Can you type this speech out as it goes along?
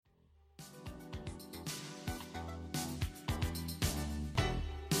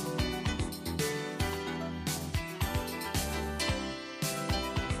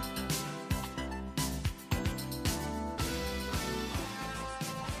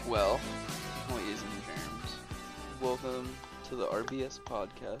Well, ladies and germs, welcome to the RBS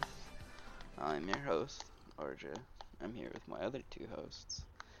podcast. I'm your host, RJ. I'm here with my other two hosts,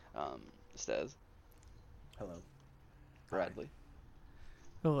 Stez. Hello. Bradley.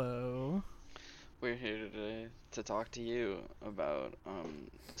 Hello. We're here today to talk to you about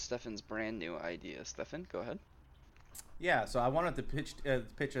Stefan's brand new idea. Stefan, go ahead. Yeah, so I wanted to pitch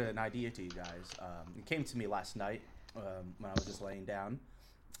an idea to you guys. It came to me last night when I was just laying down.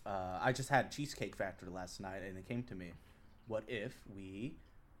 I just had Cheesecake Factory last night, and it came to me. What if we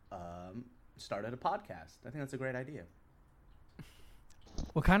started a podcast? I think that's a great idea.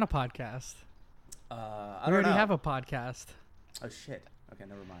 What kind of podcast? I We don't already know. have a podcast. Oh, shit. Okay,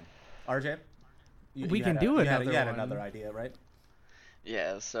 never mind. RJ? We can do another You had one. another idea, right?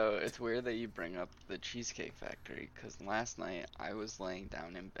 Yeah, so it's weird that you bring up the Cheesecake Factory, because last night I was laying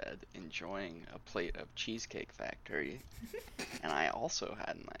down in bed enjoying a plate of Cheesecake Factory, and I also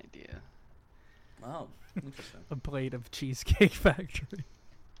had an idea. Oh, interesting. A plate of Cheesecake Factory.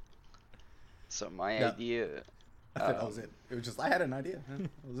 So my Yeah. idea I thought that was it. It was just, I had an idea. Yeah,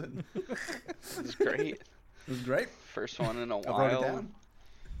 that was it. was great. It was great. First one in a I wrote it while. down.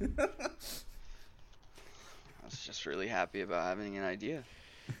 I was just really happy about having an idea.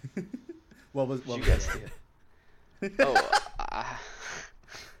 What was You the guys idea? Oh,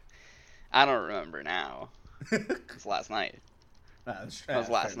 I don't remember now. It's last night. That was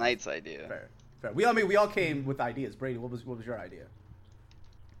last night's idea. Fair. We all came with ideas. Brady, what was your idea?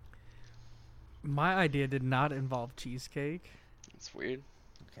 My idea did not involve cheesecake. It's weird.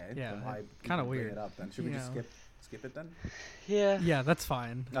 Okay. Yeah, then why kinda even bring weird, it up then? Should we you just know. skip it then? Yeah. Yeah, that's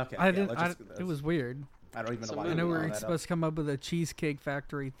fine. Okay. I yeah, didn't. let's It was weird. I don't even know So why. I moving know we on were that supposed to come up with a Cheesecake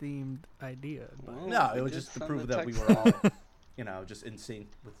Factory themed idea. But Well, No, we it was did just to send prove the that we text. were all, just in sync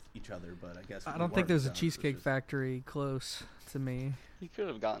with each other. But I guess I we don't think weren't, there's a so it was Cheesecake just- Factory close to me, You could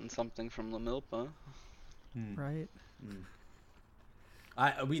have gotten something from La Milpa. right?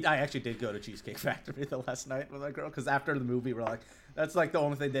 I actually did go to Cheesecake Factory the last night with my girl because after the movie we're like, that's like the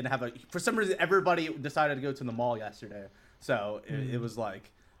only thing they didn't have. For some reason, everybody decided to go to the mall yesterday, so it was like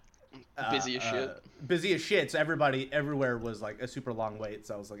Busy as shit. Busy as shit. So everybody everywhere was like a super long wait.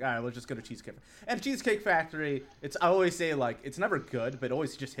 So I was like, all right, let's just go to Cheesecake. And Cheesecake Factory, I always say like it's never good, but it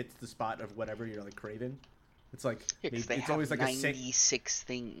always just hits the spot of whatever you're like craving. It's like Yeah, 'cause they it's have always like a 96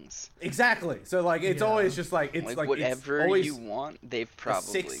 things. Exactly. So like it's Yeah. always just like it's Like, like whatever it's always you want, they've a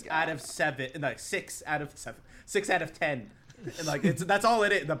probably 6 got. out of 7, like 6 out of 7, 6 out of 10, and like that's all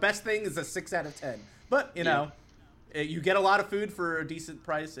it is. The best thing is a 6 out of 10. But you know, you get a lot of food for a decent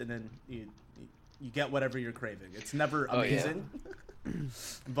price, and then you get whatever you're craving. It's never Oh, yeah. amazing,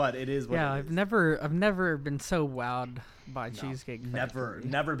 but it is what Yeah, it I've is. never been so wowed by Cheesecake Factory.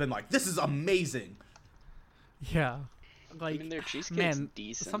 Never been like, this is amazing. Yeah. I Like, mean, their cheesecake's man,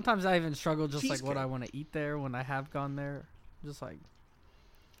 decent. sometimes I even struggle just like what Cheesecake. I want to eat there when I have gone there. Just like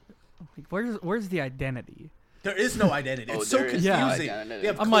where's the identity? There is no identity. Oh, It's so there is no confusing. identity. They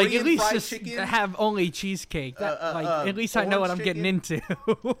have I'm like, Korean at least fried just chicken, have only cheesecake. That, like, at least I know what I'm orange getting into.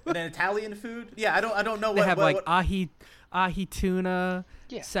 and then Italian food. Yeah, I don't know They what have what, like ahi tuna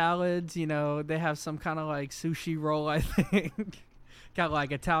Yeah. salads. You know, they have some kind of like sushi roll. I think got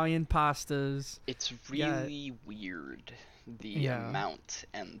like Italian pastas. It's Yeah. really weird the Yeah. amount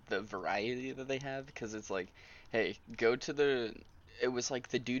and the variety that they have, because it's like, hey, go to the. It was like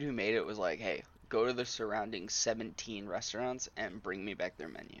the dude who made it was like, hey, go to the surrounding 17 restaurants and bring me back their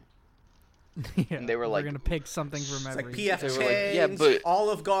menu. Yeah, And they were like- we're gonna pick something from It's every. like P.F. They were Chang's, like, yeah, but-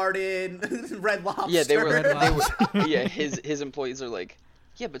 Olive Garden, Red Lobster. Yeah, they were. Red Lobster. Yeah, his employees are like,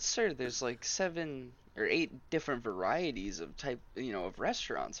 yeah, but sir, there's like 7 or 8 different varieties of of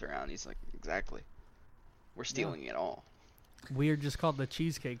restaurants around. He's like, exactly. We're stealing it all. We're just called the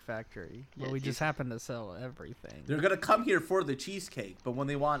Cheesecake Factory, but Yeah, we just cheesecake. happen to sell everything. They're gonna come here for the cheesecake, but when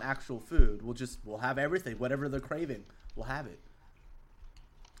they want actual food, we'll have everything, whatever they're craving, we'll have it.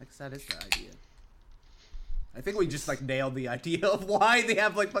 I guess that is the idea. I think we just like nailed the idea of why they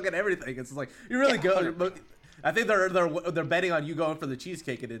have like fucking everything. It's like you really Yeah, go. 100%. I think they're betting on you going for the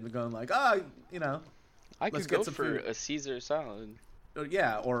cheesecake and then going like, I Let's could get go some for food. a Caesar salad.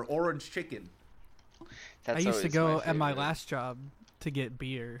 or orange chicken. That's I used to always go my at my favorite. last job to get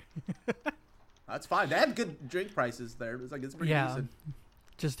beer. That's fine. They have good drink prices there. It's pretty Yeah. decent.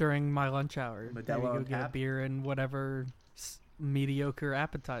 Just during my lunch hour, I Modelo go and get a Cap? beer and whatever mediocre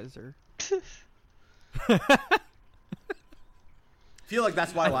appetizer. I feel like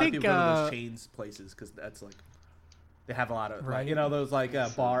that's why a I lot of think, people go to those chains places because that's like they have a lot of Right. like, those like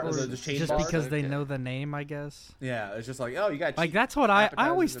bar Or the chain just bars. because they Okay. know the name, I guess. Yeah, it's just like, oh, you got Like cheap that's what I appetizers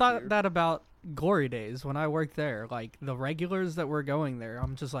always and thought beer. that about Glory Days when I worked there, like the regulars that were going there,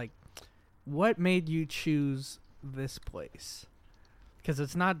 I'm just like, what made you choose this place? Because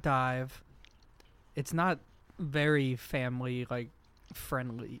it's not dive, it's not very family like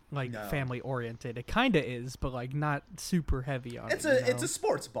friendly, like No. family oriented. It kind of is, but like not super heavy on It's it. it's a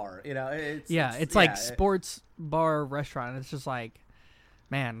sports bar, you know. It's like sports bar restaurant. It's just like,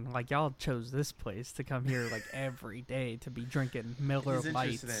 man, like y'all chose this place to come here like every day to be drinking Miller He's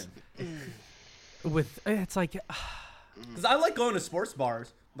Lights interested with. It's like, because I like going to sports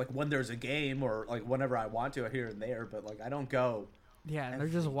bars, like when there's a game or like whenever I want to here and there. But like I don't go. yeah, and they're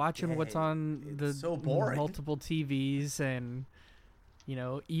just every watching what's day. on the It's so boring. multiple TVs and.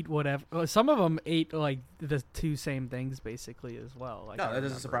 Eat whatever. Well, some of them ate like the two same things basically as well. Like, No, I that doesn't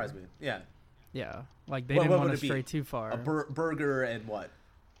remember. surprise me. Yeah, Yeah, like they What didn't would want it to be? stray too far. a burger and what?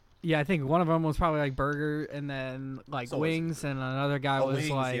 Yeah, I think one of them was probably like burger, and then like So was- wings, and another guy Oh, was wings,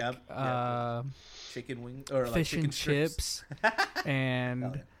 like yep, yeah. Chicken wing or like fish chicken and strips. chips,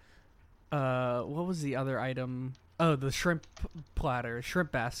 and what was the other item? Oh, the shrimp platter,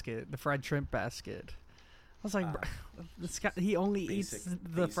 shrimp basket, the fried shrimp basket. I was like, this guy, he only eats the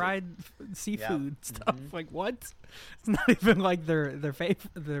basic. fried seafood stuff. Mhm. Like what? It's not even like their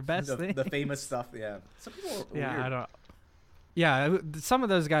best thing. The famous stuff. Yeah, some people are Yeah, weird. I don't. Yeah, some of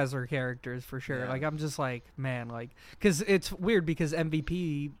those guys are characters for sure. Yeah. Like I'm just like, man, like, because it's weird because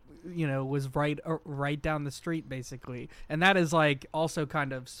MVP, was right down the street basically, and that is like also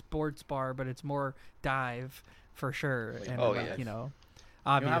kind of sports bar, but it's more dive for sure. And Oh, like, yeah. You know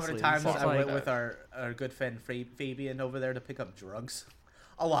obviously, how many times so it's I went like- with our good friend Fabian over there to pick up drugs?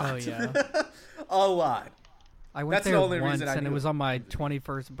 A lot. Oh, yeah. A lot. I went That's the there only once, reason I and it knew was it. on my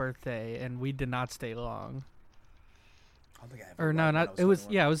 21st birthday, and we did not stay long. I don't think I ever Or no, went when not I it was.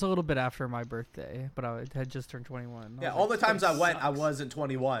 21. Yeah, it was a little bit after my birthday, but I had just turned 21. I Yeah, was all the like, times I "This went, I sucks." wasn't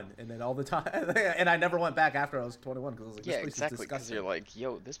 21, and then all the time, and I never went back after I was 21 because I was like, this Yeah, place exactly. is Because disgusting. you're like,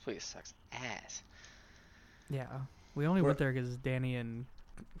 yo, this place sucks ass. Yeah, we only We're- went there because Danny and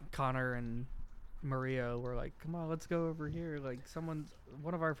Connor and Maria were like, "Come on, let's go over here." Like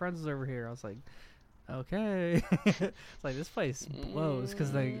one of our friends is over here. I was like, "Okay." It's like this place blows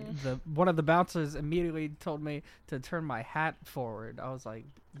because the one of the bouncers immediately told me to turn my hat forward. I was like,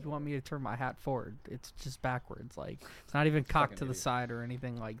 "You want me to turn my hat forward? It's just backwards. Like it's not even cocked Fucking to the idiot. side or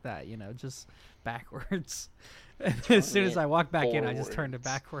anything like that. Just backwards." And as soon as I walked back in, I just turned it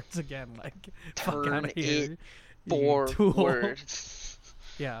forwards. backwards again. Like, fuck Turn out of here. it you tool. forward.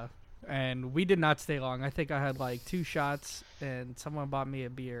 Yeah, and we did not stay long. I think I had like 2 shots, and someone bought me a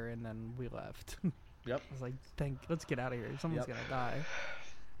beer, and then we left. Yep. I was like, let's get out of here. Someone's Yep. gonna die.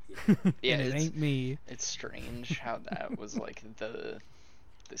 Yeah, and it it's- ain't me. It's strange how that was like the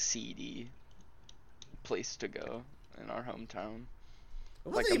seedy place to go in our hometown. It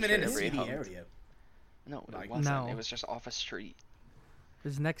Like, wasn't I'm even sure in a every city home- area. No, it Like- wasn't. No. It was just off a street. It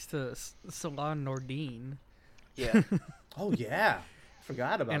was next to Salon Nordine, Yeah. Oh yeah,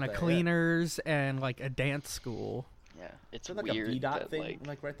 forgot about and a that. cleaners, and like a dance school. Yeah. It's Yeah. Is there like weird a VDOT that thing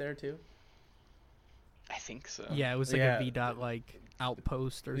like right there too? I think so. Yeah, it was like Yeah. a VDOT like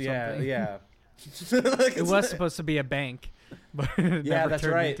outpost or Yeah, something. yeah. It was supposed to be a bank, but it Yeah, never that's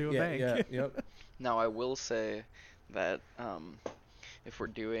turned right. into a Yeah, bank. yeah, yep. Now I will say that if we're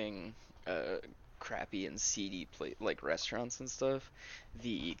doing crappy and seedy like restaurants and stuff,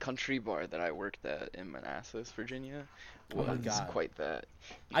 the country bar that I worked at in Manassas, Virginia, Oh my was God. quite that.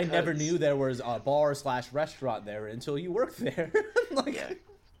 I never because- knew there was a bar/restaurant there until you worked there. Like, Yeah,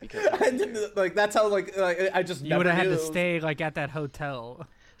 because I didn't, like that's how like I just You would have had knew. to stay like at that hotel.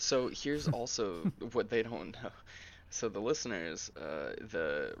 So here's also what they don't know. So the listeners,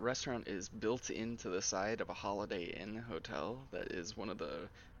 the restaurant is built into the side of a Holiday Inn hotel that is one of the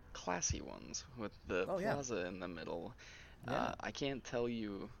classy ones with the Oh, yeah. plaza in the middle. Yeah. I can't tell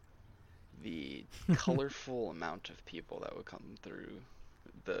you the colorful amount of people that would come through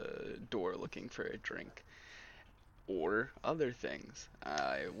the door looking for a drink or other things.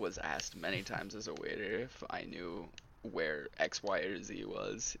 I was asked many times as a waiter if I knew where X, Y, or Z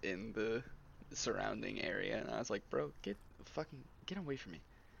was in the surrounding area, and I was like, bro, get away from me.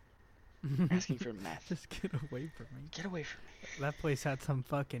 You're asking for meth. Just get away from me. Get away from me, That place had some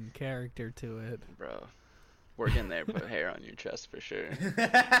fucking character to it. bro. Working there put hair on your chest for sure.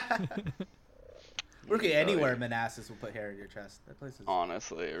 Working Oh, anywhere yeah. in Manassas will put hair in your chest. That place is.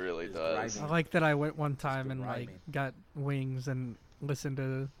 Honestly, it really It's does. I grimy. like that I went one time and grimy. like got wings and listened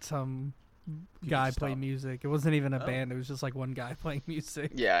to some guy play stop. music. It wasn't even a Oh. band. It was just like one guy playing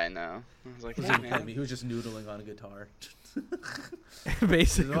music. Yeah, I know. I was like, He hey, wasn't playing man. me. He was just noodling on a guitar.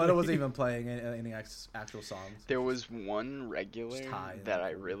 Basically. I wasn't even playing any actual songs. There was one regular high and that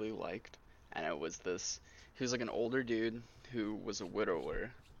I everything. really liked. and it was this. He was like an older dude who was a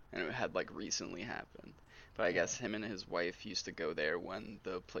widower, and it had like recently happened. But I guess him and his wife used to go there when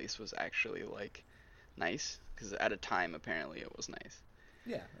the place was actually like nice, because at a time apparently it was nice.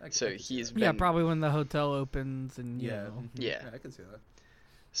 Yeah. So I can see he's that. Yeah, been probably when the hotel opens and you Yeah. know. Yeah. I can see that.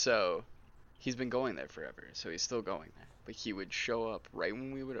 So he's been going there forever, so he's still going there. But he would show up right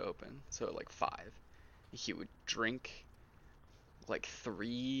when we would open, so at like 5. He would drink like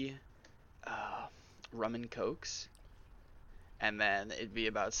 3 rum and cokes, and then it'd be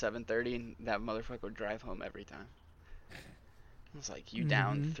about 7:30, and that motherfucker would drive home every time. It's like, you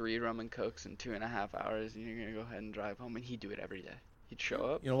down 3 rum and cokes in 2.5 hours, and you're gonna go ahead and drive home, and he'd do it every day. He'd show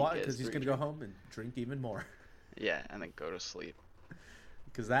up. You know he'd why? get his Because he's 3 gonna go drinks. home and drink even more. Yeah, and then go to sleep.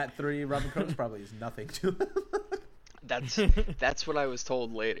 Because that 3 rum and cokes probably is nothing to him. That's what I was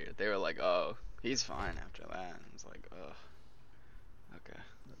told later. They were like, "Oh, he's fine after that." And it's like, "Oh, okay."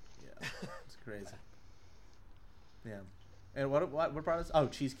 Yeah, it's crazy. Yeah. And what brought us? Oh,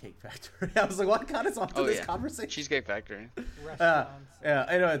 Cheesecake Factory. I was like, what got us onto this conversation? Cheesecake Factory. Restaurants. Yeah.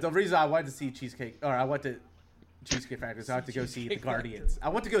 Anyway, the reason I wanted to see I went to Cheesecake Factory, so I had to go see the Cheesecake Guardians. Factory. I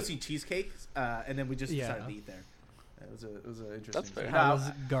went to go see Cheesecake, and then we just Yeah. decided to eat there. It was an interesting. That's fair. thing. How No, was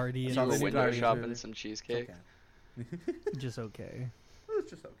Guardian? So You were the window Guardians shopping movie. some it's cheesecake. okay. Just okay. It was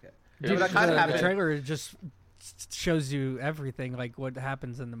just okay. Yeah, Dude, but that kinda the happened. trailer just shows you everything, like what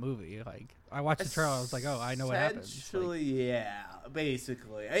happens in the movie. Like I watched the trailer, I was like, oh, I know what happens. Essentially, yeah,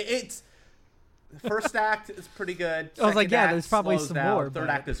 basically, it's first act is pretty good. I was like, Second yeah, act there's probably slows some down. more, Third but-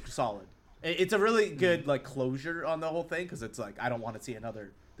 act is solid. It's a really good like closure on the whole thing because it's like I don't want to see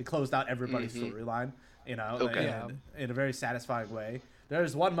another. They closed out everybody's storyline, you know, Okay. in a very satisfying way.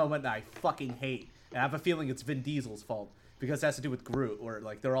 There's one moment that I fucking hate, and I have a feeling it's Vin Diesel's fault because it has to do with Groot, where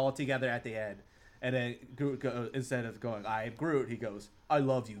like they're all together at the end. And then Groot instead of going, "I am Groot," he goes, "I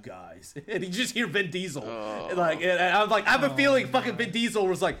love you guys," and you just hear Vin Diesel. Oh. And I'm like, I have a feeling fucking Vin Diesel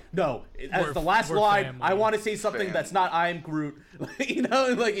was like, "No," as We're- the last we're line, family. I want to say something that's not "I am Groot," you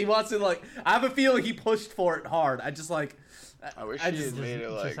know, like he wants to like. I have a feeling he pushed for it hard. I just like, I wish I he just- had made it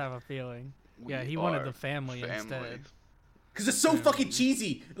Just like, have a feeling. "We Yeah, he wanted are the family instead. because it's so fucking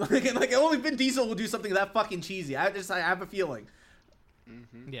cheesy. Like only Vin Diesel will do something that fucking cheesy. I have a feeling.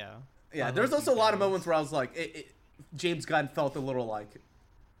 Yeah. Yeah, I there's love also a lot of details. moments where I was like, James Gunn felt a little like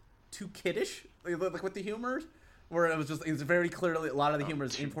too kiddish, like with the humor, where it was very clearly a lot of the humor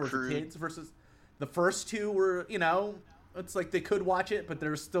is too aimed towards the crude. kids versus the first 2 were, you know, it's like they could watch it, but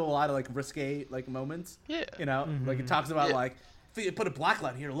there's still a lot of like risque like moments. Yeah. You know, like it talks about Yeah. like if you put a black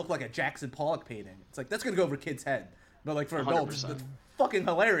light here, it'll look like a Jackson Pollock painting. It's like that's gonna go over kids' head, but like for adults, 100%. it's fucking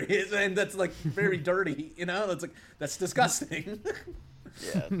hilarious and that's like very dirty. You know, that's like that's disgusting.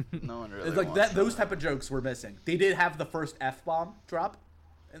 Yeah, no one really. It's like wants that. Those type of jokes were missing. They did have the first F-bomb drop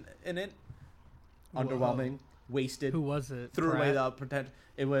in it. Underwhelming, wasted. Who was it? Threw away Pratt? the potential.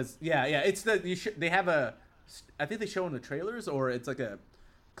 It was yeah. It's they have a. I think they show in the trailers or it's like a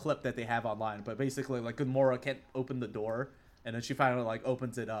clip that they have online. But basically, like Gamora can't open the door, and then she finally like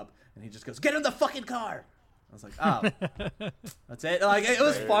opens it up, and he just goes, "Get in the fucking car." I was like, oh, that's it. Like it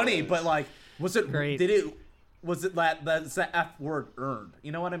was There it funny, is. but like, was it? Great. Did it? Was it that's the F word earned?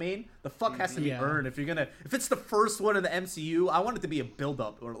 You know what I mean? The fuck has to be Yeah. earned if you're gonna. If it's the first one in the MCU, I want it to be a build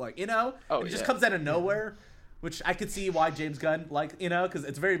up or like you know, Oh, it just yeah. comes out of nowhere, which I could see why James Gunn like you know because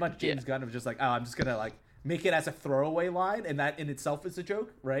it's very much James Yeah. Gunn of just like oh I'm just gonna like make it as a throwaway line and that in itself is a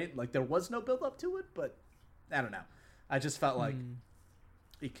joke, right? Like there was no build up to it, but I don't know. I just felt like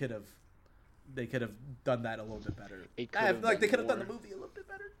it could have. They could have done that a little bit better. It could have like they been could have done the more. movie a little bit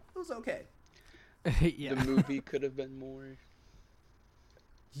better. It was okay. Yeah. The movie could have been more.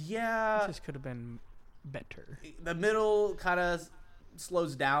 Yeah, It just could have been better. the middle kind of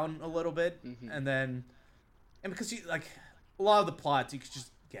slows down a little bit, Mhm. and because you like a lot of the plots, you could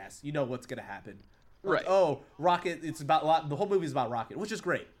just guess. You know what's gonna happen. Like, Right. oh, Rocket. It's about the whole movie is about Rocket, which is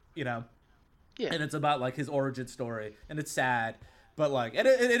great. You know, Yeah. and it's about like his origin story, and it's sad. But like, and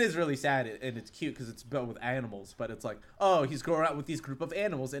it is really sad, and it's cute because it's built with animals. But it's like, oh, he's growing up with these group of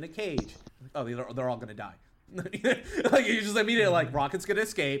animals in a cage. Oh, they're all gonna die. Like you just immediately like Rocket's gonna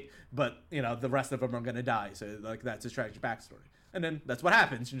escape, but you know the rest of them are gonna die. So like that's his tragic backstory, and then that's what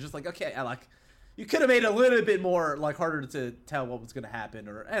happens. You're just like, okay, I like. You could have made it a little bit more like harder to tell what was gonna happen,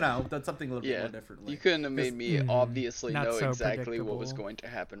 or you know, done something a little bit Yeah. more differently. You couldn't have made me obviously Not know so exactly what was predictable. going to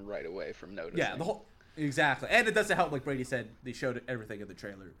happen right away from noticing. Yeah, the whole exactly, and it doesn't help. Like Brady said, they showed everything in the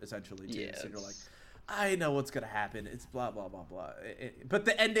trailer essentially too. Yeah, So you're like, it's- I know what's gonna happen. It's blah blah blah blah. But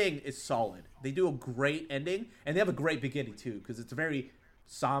the ending is solid. They do a great ending, and they have a great beginning too, because it's very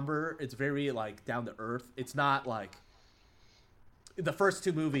somber. It's very like down to earth. It's not like the first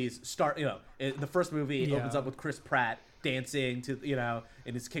two movies start. The first movie opens up with Chris Pratt dancing to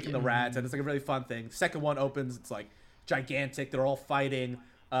and he's kicking the rats, and it's like a really fun thing. The second one opens, it's like gigantic. They're all fighting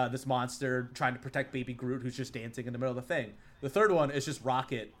this monster, trying to protect Baby Groot, who's just dancing in the middle of the thing. The third one is just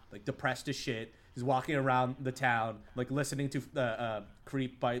Rocket, like depressed as shit. He's walking around the town, like listening to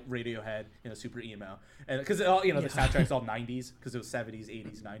 "Creep" by Radiohead, super emo, and because the soundtrack's all '90s, because it was '70s,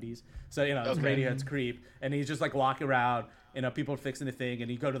 '80s, '90s. So it's Radiohead's "Creep," and he's just like walking around, people are fixing the thing, and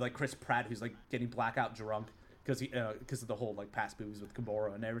you go to like Chris Pratt, who's like getting blackout drunk because of the whole like past movies with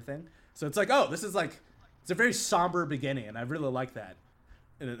Gamora and everything. So it's like, this is like it's a very somber beginning, and I really like that,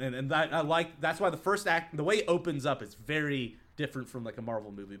 and that that's why the first act, the way it opens up, is very different from like a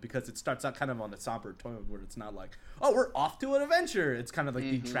Marvel movie, because it starts out kind of on a somber tone where it's not like, we're off to an adventure. It's kind of like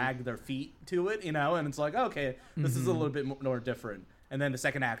they drag their feet to it, and it's like, okay, this is a little bit more different. And then the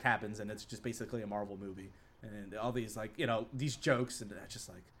second act happens, and it's just basically a Marvel movie, and all these like these jokes, and it's just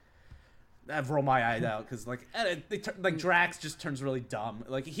like I've rolled my eyes out because like Drax just turns really dumb.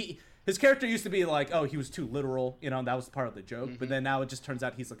 Like his character used to be like, he was too literal, and that was part of the joke, but then now it just turns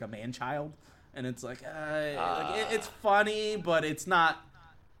out he's like a man child. And it's like, it's funny, but it's not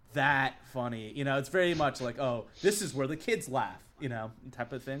that funny. It's very much like, this is where the kids laugh,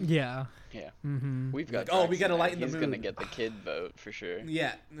 type of thing. Yeah. Yeah. Mm-hmm. We've got. We got to lighten the mood. He's gonna get the kid vote for sure.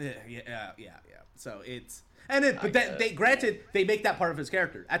 Yeah. So it's granted they make that part of his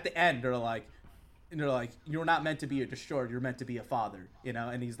character at the end. They're like, you're not meant to be a destroyer. You're meant to be a father,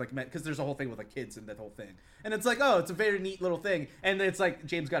 And he's like, because there's a whole thing with like kids and that whole thing. And it's like, it's a very neat little thing. And it's like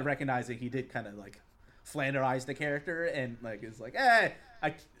James Gunn recognizing he did kind of like flanderize the character, and like it's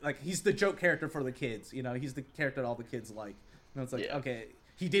like, he's the joke character for the kids. He's the character that all the kids like. And it's like, okay,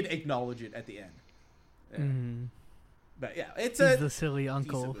 he did acknowledge it at the end. Yeah. Mm-hmm. But yeah, he's the silly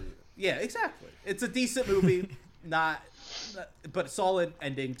uncle. Yeah, exactly. It's a decent movie, but solid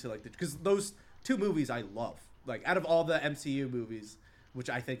ending to like because those two movies I love. Like out of all the MCU movies, which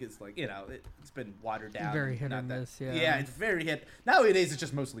I think is like it's been watered down. Very hit or miss. Yeah, it's very hit. Nowadays, it's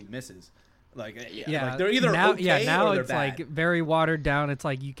just mostly misses. Like like they're either okay now or they're it's bad. like very watered down. It's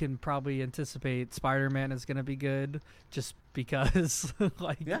like you can probably anticipate Spider-Man is gonna be good just because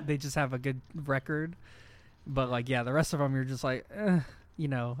they just have a good record. But like the rest of them you're just like,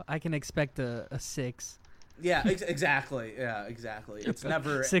 I can expect a 6. Yeah, exactly. Yeah, exactly. It's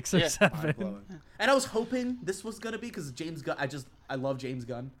never 6 or 7. And I was hoping this was gonna be because James Gunn. I love James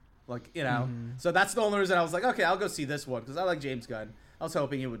Gunn. Like so that's the only reason I was like, okay, I'll go see this one because I like James Gunn. I was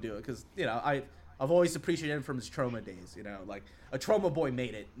hoping he would do it because I've always appreciated him from his Trauma days. Like a Trauma boy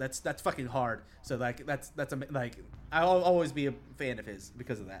made it. That's fucking hard. So like that's like I'll always be a fan of his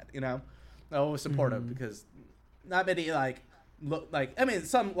because of that. I always support him because not many a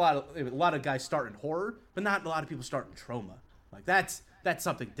lot of guys start in horror, but not a lot of people start in trauma. Like that's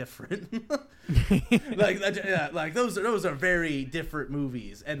something different. like those are very different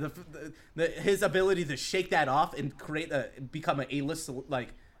movies, and his ability to shake that off and become an A-list, like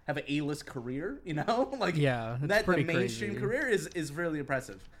have an A-list career, that the mainstream career is really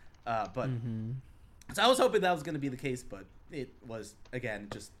impressive. But so I was hoping that was going to be the case, but it was again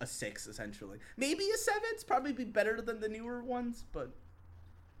just a 6 essentially, maybe a 7. It's probably be better than the newer ones, but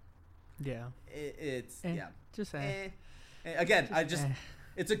it's just again,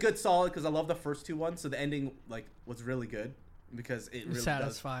 it's a good solid because I love the first two ones. So the ending was really good because it really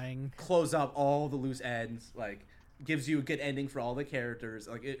satisfying. Does close up all the loose ends. Like gives you a good ending for all the characters.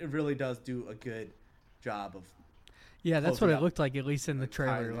 Like it really does do a good job of. Yeah, that's what it looked like, at least in the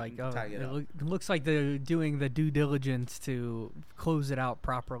trailer. It looks like they're doing the due diligence to close it out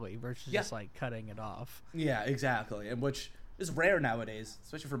properly versus just like cutting it off. Yeah, exactly, and which is rare nowadays,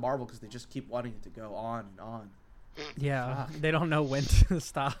 especially for Marvel because they just keep wanting it to go on and on. Yeah, they don't know when to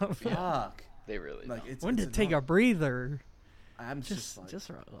stop. Fuck, they really don't. When to take a breather. I'm just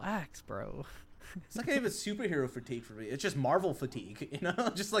relax, bro. It's not even superhero fatigue for me. It's just Marvel fatigue,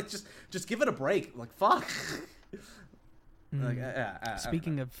 just give it a break. Like fuck.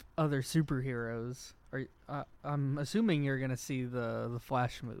 Speaking of other superheroes, I'm assuming you're gonna see the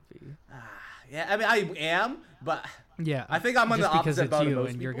Flash movie. Yeah, I mean I am, but yeah, I think I'm on the opposite boat of most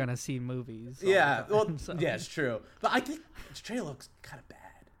people. You're gonna see movies. Yeah, well, yeah, it's true, but I think the trailer looks kind of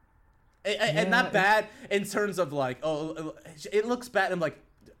bad, and not bad in terms of like, it looks bad. I'm like,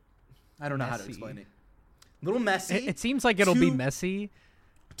 I don't know how to explain it. A little messy. It seems like it'll be messy.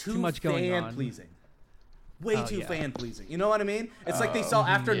 Too much going on. Pleasing. Way too fan pleasing. You know what I mean? It's like they saw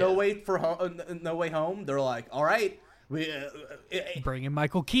after No Way Home. They're like, all right, Bringing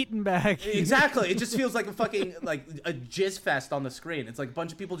Michael Keaton back. Exactly. It just feels like a fucking like a jizz fest on the screen. It's like a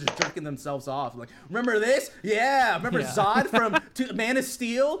bunch of people just jerking themselves off. Like, remember this? Yeah. Remember Zod from Man of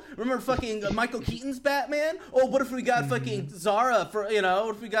Steel? Remember fucking Michael Keaton's Batman? Oh, what if we got fucking Zara for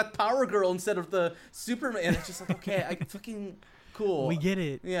what if we got Power Girl instead of the Superman? It's just like, okay, I fucking cool. We get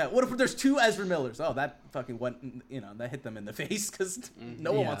it. Yeah. What if there's 2 Ezra Millers? Oh, that fucking went. That hit them in the face because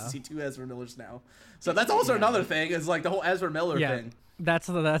no one wants to see 2 Ezra Millers now. So that's also another thing. Is like the whole Ezra Miller thing. That's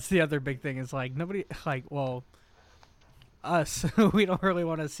the other big thing. Is like nobody us we don't really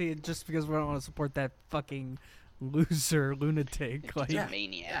want to see it just because we don't want to support that fucking loser lunatic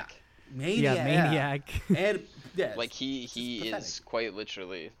Maniac. Maniac. And like he is quite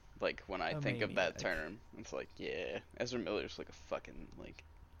literally like when I think of that term, it's like Ezra Miller's like a fucking like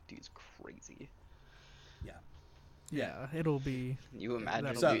dude's crazy. Yeah, it'll be. You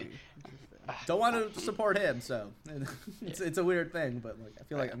imagine? Don't want to support him, so it's a weird thing, but like I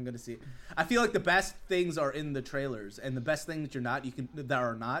feel like I'm gonna see. I feel like the best things are in the trailers, and the best things you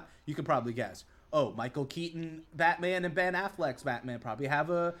can probably guess. Oh, Michael Keaton Batman and Ben Affleck's Batman probably have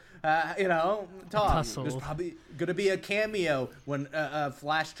a talk. There's probably gonna be a cameo when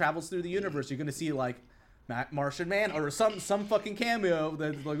Flash travels through the universe. You're gonna see like Martian Man or some fucking cameo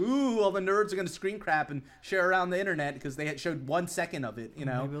that's like, ooh, all the nerds are gonna screen crap and share around the internet because they had showed 1 second of it, Maybe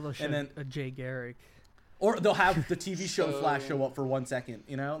they'll show a Jay Garrick, or they'll have the TV show Flash show up for 1 second,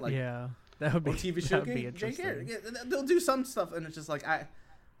 like that would be TV show Jay Garrick. Yeah, they'll do some stuff, and it's just like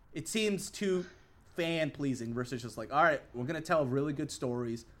it seems too fan pleasing versus just like, all right, we're gonna tell really good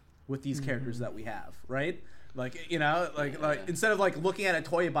stories with these characters that we have, right? Like like instead of like looking at a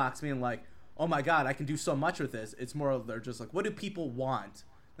toy box being like, oh my god, I can do so much with this. It's more of they're just like, what do people want?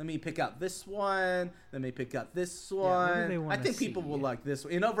 Let me pick out this one. Let me pick out this one. I think people will like this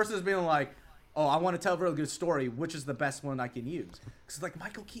one, versus being like, oh, I want to tell a really good story. Which is the best one I can use? Because like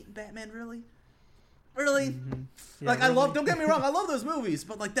Michael Keaton Batman, really? Like, I love. Don't get me wrong, I love those movies,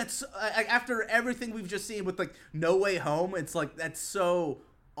 but like that's after everything we've just seen with like No Way Home, it's like that's so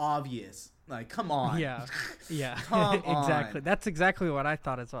obvious. Like, come on. Yeah. Exactly. On. That's exactly what I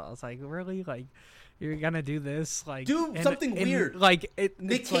thought as well. I was like, really? Like, you're gonna do this? Like, do something weird. Like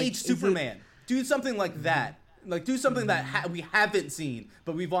Nick Cage Superman. Do something like that. Like, do something that we haven't seen,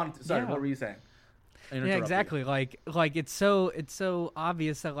 but we've wanted. Sorry, what were you saying? Yeah, exactly. Like it's so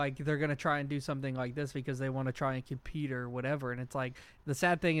obvious that like they're gonna try and do something like this because they want to try and compete or whatever. And it's like the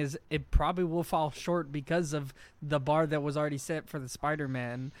sad thing is it probably will fall short because of the bar that was already set for the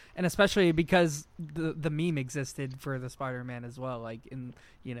Spider-Man, and especially because the meme existed for the Spider-Man as well. Like in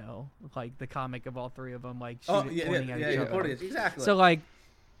like the comic of all 3 of them like pointing at each other. Exactly.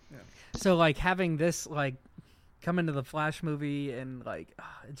 So like having this like come into the Flash movie and like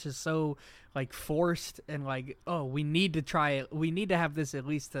it's just so like forced and like, oh, we need to try it. We need to have this at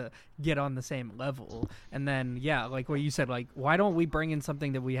least to get on the same level. And then like what you said, like why don't we bring in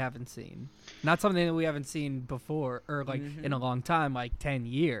something that we haven't seen? Not something that we haven't seen before or like in a long time, like 10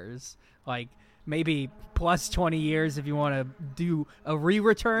 years, like maybe plus 20 years if you want to do a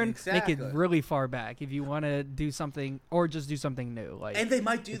re-return. Exactly. Make it really far back if you want to do something or just do something new. Like, and they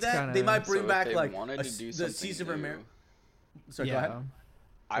might do that. They might bring back like the Season of America. Sorry, yeah. Go ahead.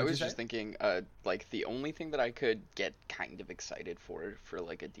 I was just thinking, like the only thing that I could get kind of excited for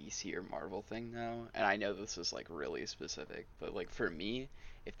like a DC or Marvel thing now, and I know this is like really specific, but like for me,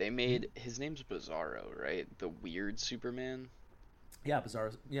 if they made his name's Bizarro, right? The weird Superman. Yeah,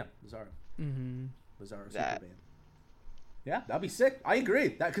 Bizarro. Yeah, Bizarro. Bizarro That, Superman. Yeah, that'd be sick. I agree.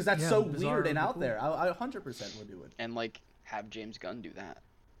 Because that's so weird and out cool. there. I 100% would do it. And like have James Gunn do that.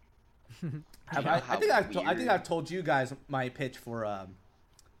 I think I've told you guys my pitch for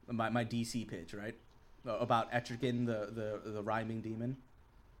my DC pitch, right? About Etrigan, the rhyming demon.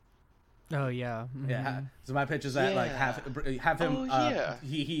 Oh yeah. Yeah. So my pitch is that like have him.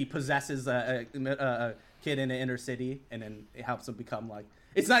 He possesses a kid in the inner city, and then it helps him become like.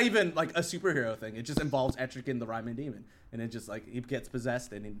 It's not even like a superhero thing. It just involves Etrigan, the rhyming demon, and it just like he gets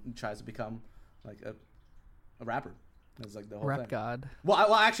possessed and he tries to become like a rapper. It's like the whole rap thing. god.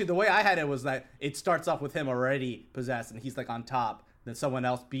 Well, actually, the way I had it was that it starts off with him already possessed, and he's like on top. Then someone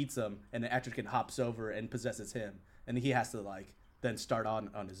else beats him, and then Etrigan hops over and possesses him, and he has to like then start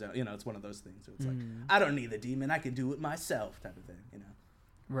on his own. It's one of those things. Where it's like I don't need the demon; I can do it myself, type of thing.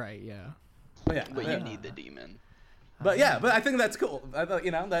 Right. Yeah. But you need the demon. But but I think that's cool.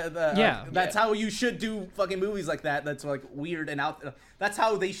 That's how you should do fucking movies like that. That's like weird and out. That's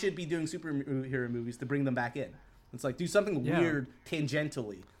how they should be doing superhero movies to bring them back in. It's like do something weird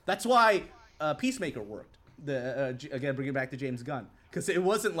tangentially. That's why Peacemaker worked. Again, bringing it back to James Gunn, because it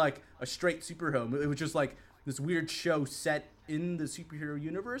wasn't like a straight superhero movie. It was just like this weird show set in the superhero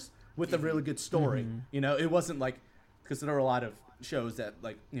universe with a really good story. You know, it wasn't like, because there are a lot of shows that,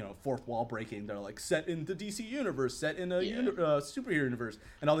 like, you know, fourth wall breaking, they're like set in the DC universe, set in a superhero universe,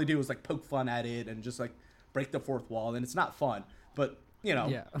 and all they do is like poke fun at it and just like break the fourth wall, and it's not fun. But you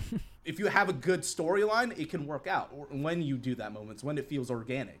know, if you have a good storyline, it can work out. Or when you do that moments, when it feels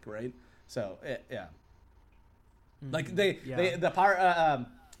organic, right? So yeah, like the part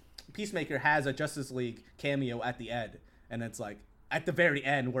Peacemaker has a Justice League cameo at the end, and it's like at the very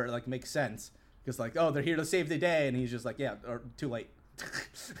end where it like makes sense. Because like, oh, they're here to save the day, and he's just like, yeah, or too late,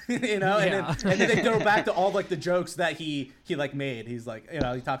 you know. And then they go back to all like the jokes that he like made. He's like, you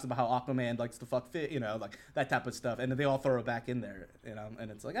know, he talks about how Aquaman likes to fuck fit, you know, like that type of stuff. And then they all throw it back in there, you know.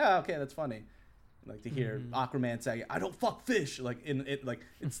 And it's like, oh, okay, that's funny. Like to hear Aquaman say, "I don't fuck fish," like in it, like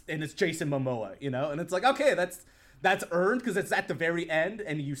it's Jason Momoa, you know. And it's like, okay, that's earned because it's at the very end,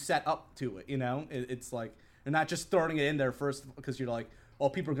 and you set up to it, you know. It's like you're not just throwing it in there first because you're like, oh,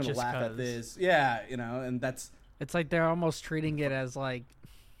 people are going to laugh at this. Yeah, you know, and that's... It's like they're almost treating it as, like,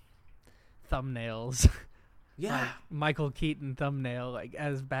 thumbnails. Yeah. Like Michael Keaton thumbnail, like,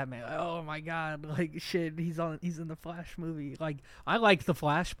 as Batman. Like, oh, my God. Like, shit, he's in the Flash movie. Like, I like the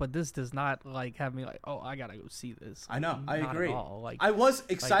Flash, but this does not, like, have me like, oh, I got to go see this. I know. I not agree. At all. Like, I was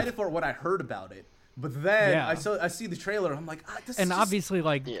excited for what I heard about it. But then I see the trailer. I'm like, this and is obviously,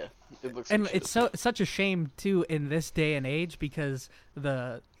 like, it looks and it's such a shame too in this day and age because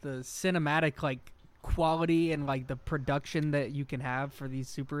the cinematic like quality and like the production that you can have for these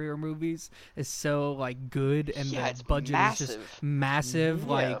superhero movies is so like good, and the budget is just massive.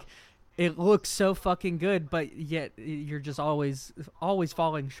 Like, it looks so fucking good, but yet you're just always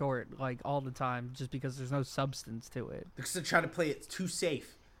falling short, like all the time, just because there's no substance to it. Because they're trying to play it too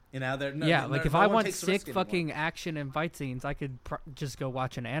safe. You know, like if I want sick fucking action and fight scenes, I could just go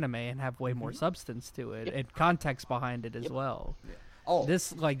watch an anime and have way more substance to it and context behind it as well. Yeah. Oh,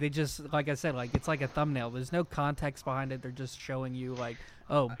 this like they just like I said, like it's like a thumbnail. There's no context behind it. They're just showing you like,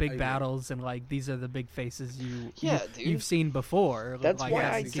 oh, big battles and like these are the big faces you've seen before. That's like,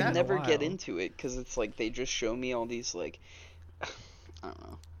 why I can never get into it, because it's like they just show me all these like I don't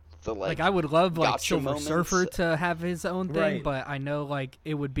know. Like I would love like gotcha Silver moments. Surfer to have his own thing, Right. but I know like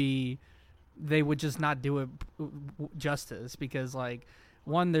it would be, they would just not do it justice because like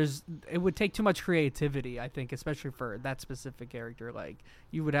it would take too much creativity, I think, especially for that specific character. Like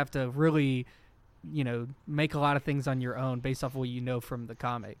you would have to really, you know, make a lot of things on your own based off what you know from the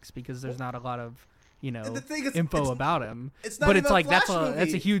comics, because there's not a lot of, you know, info about him. It's not but even it's like Flash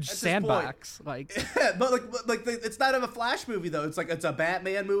that's a huge at this sandbox. Like, yeah, but it's not even a Flash movie though. It's like it's a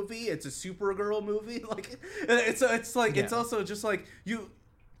Batman movie. It's a Supergirl movie. Like it's like it's also just like you.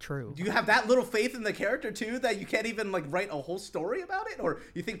 True. Do you have that little faith in the character too that you can't even like write a whole story about it, or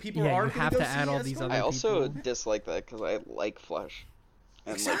you think people are? You have to add all these other. I also people. dislike that because I like Flash.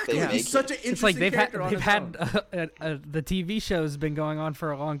 And exactly. Like, he's such an interesting character. They've had the TV show's been going on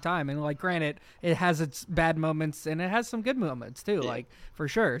for a long time, and like, granted, it has its bad moments and it has some good moments too, like for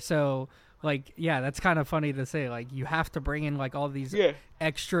sure. So, like, yeah, that's kind of funny to say. Like, you have to bring in like all these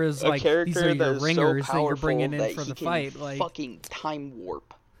extras, like these are your ringers that you're bringing in for the fight. Like, fucking time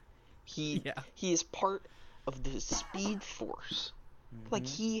warp. He is part of the Speed Force. Like,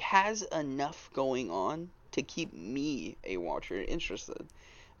 he has enough going on to keep me, a watcher, interested.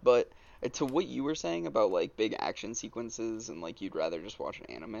 But to what you were saying about like big action sequences and like you'd rather just watch an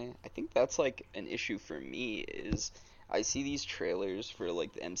anime, I think that's like an issue for me. Is I see these trailers for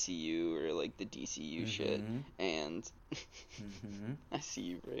like the MCU or like the DCU shit, and I see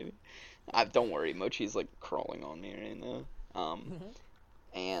you, Brady. Don't worry, Mochi's like crawling on me right now.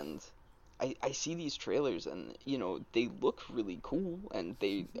 And I see these trailers and, you know, they look really cool and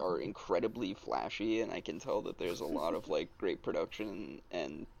they are incredibly flashy, and I can tell that there's a lot of, like, great production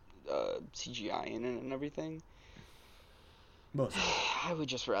and CGI in it and everything. I would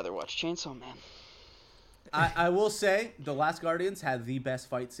just rather watch Chainsaw Man. I will say, The Last Guardians had the best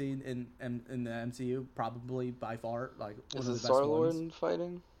fight scene in the MCU, probably by far. Like, one of the best ones. Is it Star-Lord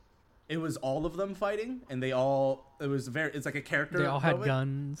fighting? It was all of them fighting, and it's like a character. They all had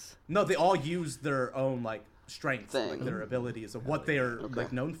guns. No, they all used their own like strengths, like their abilities of what they are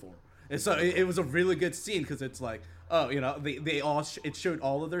like known for. And so it was a really good scene because it's like, oh, you know, they all it showed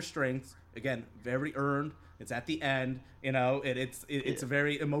all of their strengths. Again, very earned. It's at the end, you know, it's a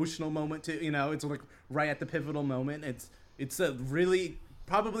very emotional moment too. You know, it's like right at the pivotal moment. It's a really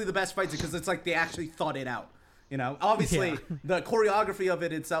probably the best fight because it's like they actually thought it out. You know, obviously the choreography of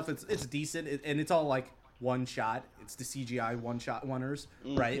it itself, it's decent, and it's all like one shot. It's the CGI one-shot-oneers,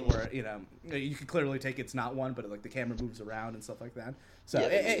 right? Where, you know, you can clearly take it's not one, but like the camera moves around and stuff like that. So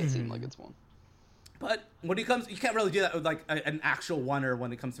it doesn't seem like it's one. But when it comes, you can't really do that with like an actual oneer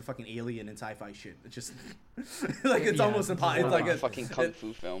when it comes to fucking alien and sci-fi shit. It's just like it's almost impossible. It's like a fucking kung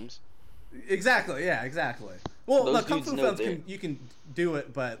fu films. Exactly. Yeah. Exactly. Well, Those the kung dudes fu know films you can do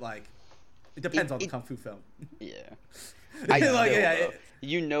it, but like it depends on the kung fu film. Yeah. Depends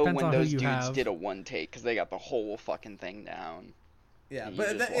when on who those you dudes have. did a one take because they got the whole fucking thing down. Yeah, You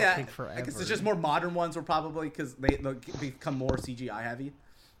but just yeah, watch Take I guess forever. it's just more modern ones were probably because they'll become more CGI heavy.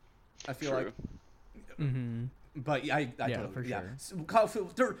 I feel like. Mm-hmm. But I Yeah, totally, for yeah. sure. So, Kung Fu,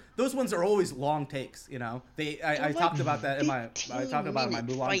 those ones are always long takes. You know, I talked about that in my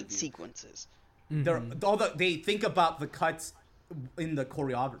Mulan fight review. sequences. They're they think about the cuts in the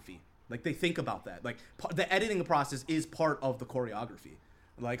choreography. Like they think about that. Like the editing process is part of the choreography.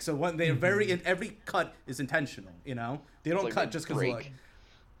 Like so when they're every cut is intentional. You know, they don't Like cut they just because break. like.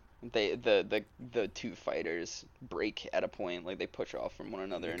 The two fighters break at a point, like they push off from one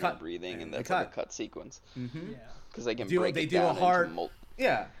another and cut. are breathing, and They that's like a cut. cut sequence Yeah. because they can Do- break they it do a down hard- into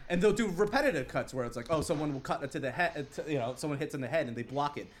Yeah, and they'll do repetitive cuts where it's like, oh, someone will cut to the head, someone hits in the head and they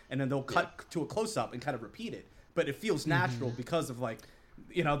block it, and then they'll cut to a close up and kind of repeat it, but it feels natural because of like,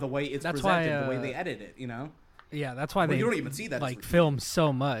 the way it's That's presented, why, the way they edit it, Yeah, that's why Well, they you don't even see that as like repeat. film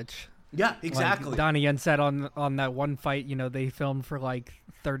so much. Yeah, exactly. Like Donnie Yen said on that one fight, they filmed for like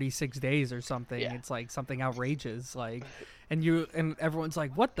 36 days or something. Yeah. It's like something outrageous. Like, and everyone's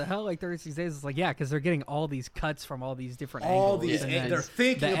like, "What the hell?" Like 36 days. It's like, yeah, because they're getting all these cuts from all these different All angles. these, and and then they're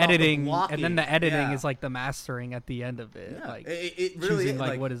thinking the about editing, the blocking. and then the editing Yeah. is like the mastering at the end of it. Yeah, Like it really choosing is,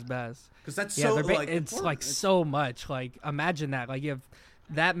 like what is best. because that's Yeah, so they're like it's important. like so much. Like imagine that. Like you have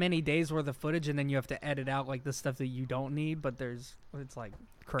that many days worth of footage, and then you have to edit out like the stuff that you don't need. But it's like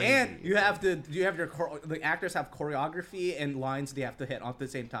crazy. And you have the actors have choreography and lines they have to hit at the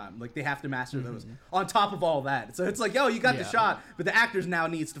same time. Like they have to master those on top of all that. So it's like, yo, you got the Yeah. shot, but the actors now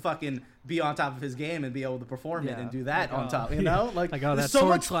needs to fucking be on top of his game and be able to perform it Yeah. and do that Like, on top. You yeah. know, Like, there's that so sword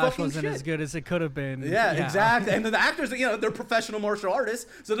much slash fucking wasn't shit. as good as it could have been. Yeah, exactly. And then the actors, they're professional martial artists,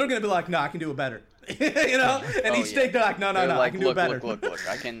 so they're gonna be like, no, I can do it better. And each take they're like, no, They're I like, can do it better. look,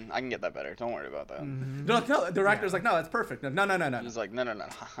 I can get that better. Don't worry about that. They're like, no, the director's like, no, that's perfect. No. He's like, no.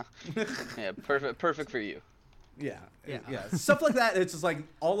 Yeah, perfect for you. Yeah. Yeah. Stuff like that. It's just like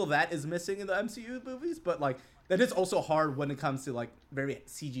all of that is missing in the MCU movies, but like that is also hard when it comes to like very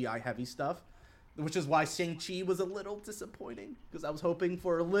CGI heavy stuff, which is why Shang-Chi was a little disappointing because I was hoping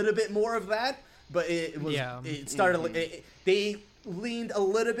for a little bit more of that, but it was. Yeah. It started. They leaned a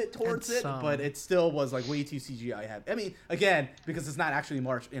little bit towards And it, some. but it still was like way too CGI heavy. I mean, again, because it's not actually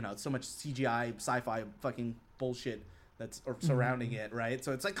so much CGI sci-fi fucking bullshit that's surrounding it, right?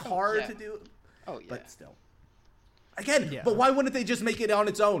 So it's like hard Yeah. to do. Oh yeah. But still. Again, Yeah. but why wouldn't they just make it on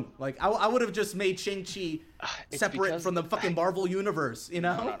its own? Like, I would have just made Shang-Chi It's separate because- from the fucking Marvel universe,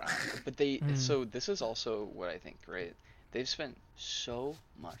 No. But so this is also what I think, right? They've spent so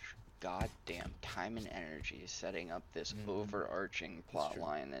much goddamn time and energy setting up this overarching plot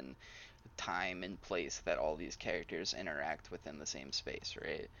line and time and place that all these characters interact within the same space,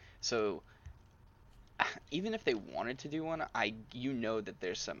 right? So even if they wanted to do one, that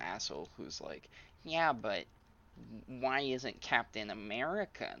there's some asshole who's like, yeah, but why isn't Captain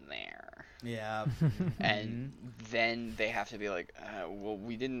America there? Yeah. And then they have to be like, well,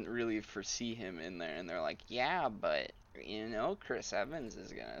 we didn't really foresee him in there. And they're like, yeah, but, Chris Evans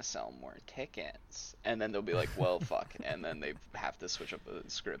is going to sell more tickets. And then they'll be like, well, fuck. And then they have to switch up the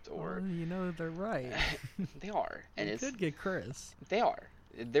script or... Well, they're right. They are. And They it's... could get Chris. They are.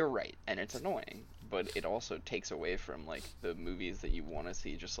 They're right. And it's annoying. But it also takes away from, like, the movies that you want to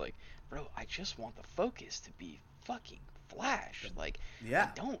see. Just like, bro, I just want the focus to be fucking Flash. Like, Yeah.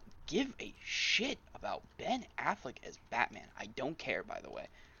 I don't give a shit about Ben Affleck as Batman. I don't care, by the way.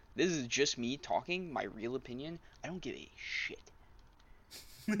 This is just me talking my real opinion. I don't give a shit.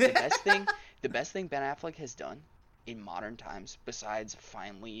 The best thing Ben Affleck has done in modern times, besides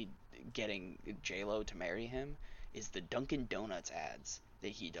finally getting J-Lo to marry him, is the Dunkin' Donuts ads that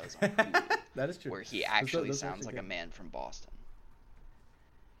he does on Hulu, That is true. where he actually those sounds like actually a man from Boston.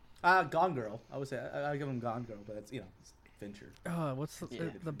 Gone Girl. I would say I give him Gone Girl, but it's it's Fincher. Oh, what's Yeah.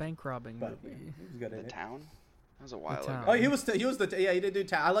 the bank robbing But movie? he was good in The it. Town? That was a while Town. ago. Oh, he was he did do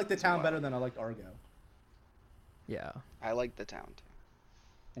Town. I like the Town Wow. better than I liked Argo. Yeah. I like The Town,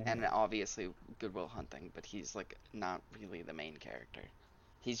 too. And obviously Good Will Hunting, but he's, like, not really the main character.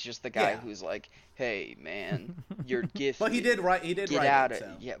 He's just the guy Yeah. who's like, hey, man, you're gifted. But he did write Get write out it. of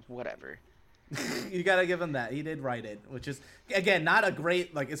So. Yeah, whatever. You gotta give him that. He did write it, which is again not a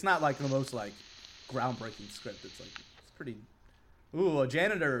great it's not like the most like groundbreaking script. It's pretty. Ooh, a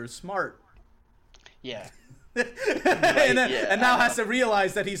janitor is smart. Yeah. and then, yeah, and now I has know. to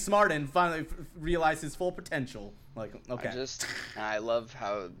realize that he's smart and finally realize his full potential. Like, okay. I love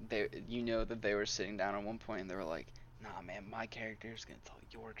how that they were sitting down at one point and they were like, nah, man, my character is gonna tell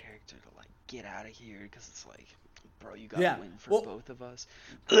your character to like get out of here because it's like, bro, you gotta Yeah, win for well- both of us.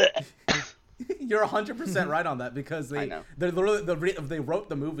 You're 100% right on that because I know. they literally they wrote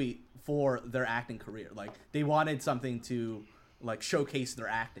the movie for their acting career. Like they wanted something to like showcase their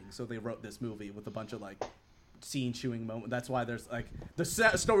acting, so they wrote this movie with a bunch of like scene chewing moments. That's why there's like the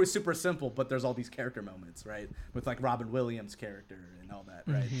story's super simple, but there's all these character moments, right? With like Robin Williams' character and all that,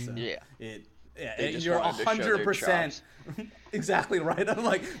 right? So Yeah. They just you're wanted to show their 100% exactly right. I'm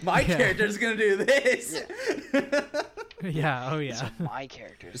like, my Yeah. character's gonna do this. Yeah. Oh yeah. My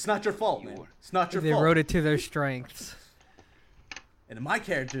character's It's not your fault, man. It's not your They fault. wrote it to their strengths. And my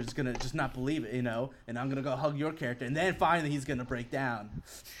character's gonna just not believe it, and I'm gonna go hug your character, and then finally he's gonna break down.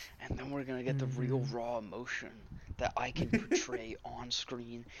 And then we're gonna get the real raw emotion that I can portray on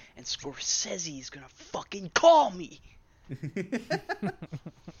screen, and Scorsese's gonna fucking call me.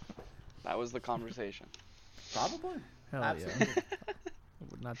 That was the conversation. Probably. Hell Absolutely. yeah. I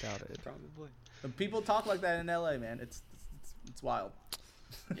would not doubt it. Probably. People talk like that in LA, man. It's wild.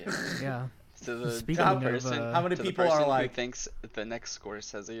 Yeah. Yeah. To the, Speaking to of, the person, how many to the people are person like- who thinks the next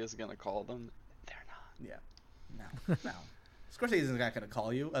Scorsese is gonna call them, they're not. Yeah. No. Scorsese isn't not gonna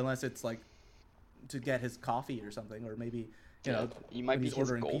call you unless it's like to get his coffee or something, or maybe You might when be he's his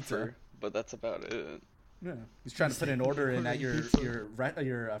ordering golfer, pizza. but that's about it. Yeah, he's trying to put an order in at your Pizza.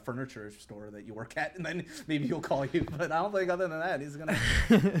 your furniture store that you work at, and then maybe he'll call you. But I don't think other than that, he's gonna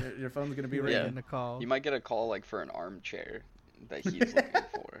your phone's gonna be You're ringing. Yeah. getting a call. You might get a call like for an armchair that he's looking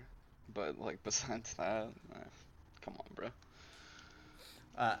for, but like besides that, come on, bro.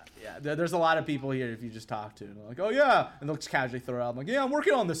 Yeah, there's a lot of people here. If you just talk to, like, oh yeah, and they'll just casually throw out, I'm like, yeah, I'm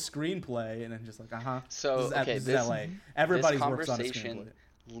working on the screenplay, and then just like, So, this is LA. Everybody this works on a conversation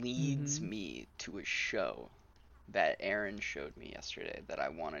screenplay. leads me to a show that Aaron showed me yesterday that I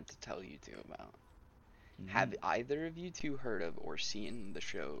wanted to tell you two about. Have either of you two heard of or seen the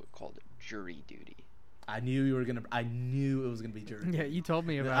show called Jury Duty? I knew it was gonna be jury. Yeah, you told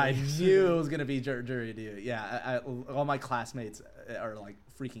me about I it. knew it was gonna be jury duty. Yeah, all my classmates are like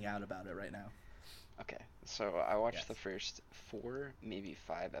freaking out about it right now. Okay, so I watched Yes. the first 4, maybe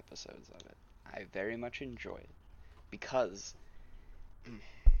 5 episodes of it. I very much enjoy it because,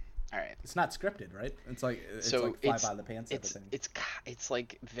 all right. It's not scripted, right? It's like So like fly by the pants type of thing. It's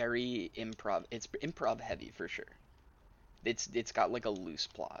like very improv. It's improv heavy for sure. It's got like a loose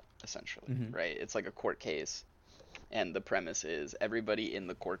plot essentially, right? It's like a court case, and the premise is everybody in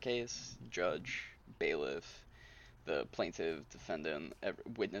the court case, judge, bailiff, the plaintiff, defendant,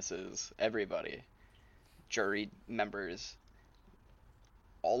 witnesses, everybody, jury members,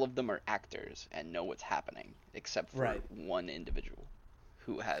 all of them are actors and know what's happening except for Right. one individual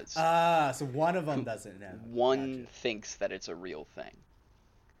who has So one of them doesn't know. one Gotcha. thinks that it's a real thing,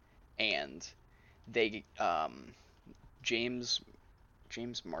 and they James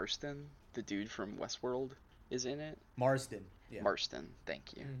Marston, the dude from Westworld, is in it. Marsden. Yeah. Marston,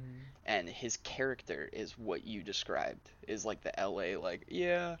 thank you. And his character is what you described, is like the LA, like,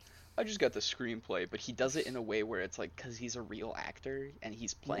 yeah, I just got the screenplay, but he does it in a way where it's like, because he's a real actor and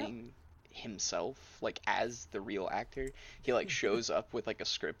he's playing himself, like, as the real actor, he like shows up with like a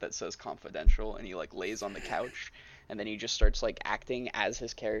script that says confidential, and he like lays on the couch, and then he just starts like acting as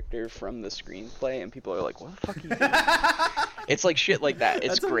his character from the screenplay, and people are like, what the fuck are you doing? It's like shit like that.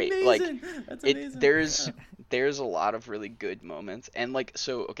 It's That's great. amazing. Like That's it amazing. there's a lot of really good moments, and like,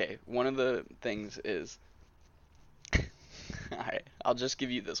 so okay, one of the things is alright, I'll just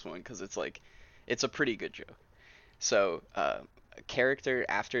give you this one because it's like, it's a pretty good joke. So a character,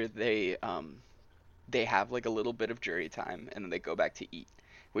 after they have like a little bit of jury time and then they go back to eat,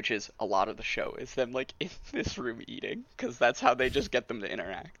 which is a lot of the show is them like in this room eating, because that's how they just get them to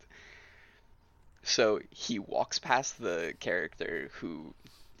interact. So he walks past the character who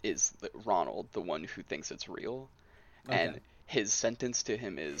is Ronald, the one who thinks it's real, and his sentence to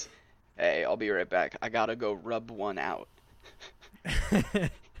him is, hey, I'll be right back, I gotta go rub one out.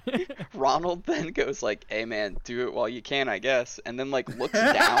 Ronald then goes like, hey man, do it while you can, I guess, and then like looks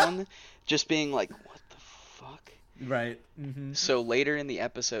down, just being like, what the fuck? Right. So later in the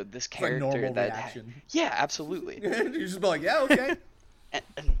episode, this It's like character normal that reaction. yeah, absolutely. You just be like, yeah, okay.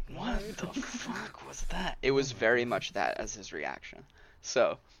 And what the fuck was that? It was very much that as his reaction.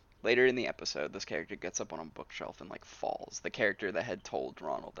 So later in the episode, this character gets up on a bookshelf and like falls. The character that had told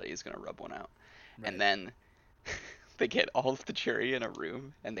Ronald that he's gonna rub one out, and then they get all of the jury in a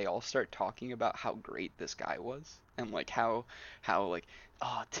room and they all start talking about how great this guy was. and like how like,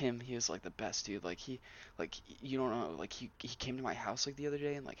 oh, Tim, he was like the best dude. Like you don't know, like he came to my house like the other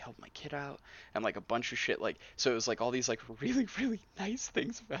day and like helped my kid out and like a bunch of shit. Like, so it was like all these like really really nice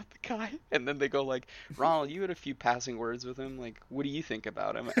things about the guy, and then they go like, Ronald, you had a few passing words with him. Like, what do you think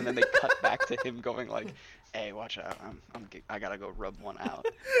about him? And then they cut back to him going like, hey, watch out, I gotta go rub one out.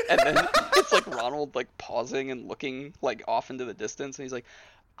 And then it's like Ronald like pausing and looking like off into the distance, and he's like,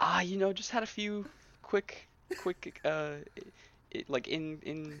 just had a few quick like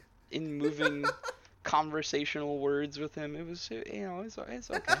in moving conversational words with him. It was,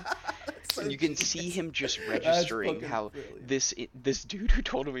 it's okay. So And you can see him just registering how brilliant. this dude who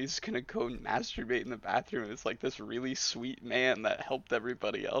told him he's gonna go masturbate in the bathroom is like this really sweet man that helped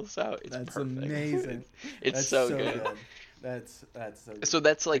everybody else out. It's That's perfect. amazing. It's That's so good. That's so good. So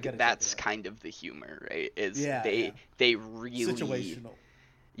that's I like gotta check that's it out. kind of the humor, right? Is Yeah, they really situational.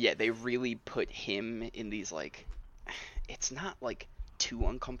 yeah, they really put him in these like, it's not like too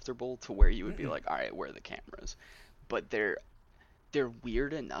uncomfortable to where you would be Mm-mm. like, all right, where are the cameras? But they're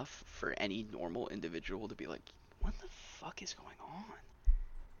weird enough for any normal individual to be like, what the fuck is going on?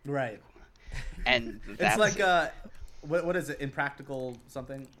 Right. And It's that's like what is it? Impractical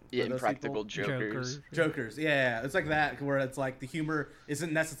something? yeah, For those Impractical people? Jokers. Jokers. Yeah, it's like that where it's like the humor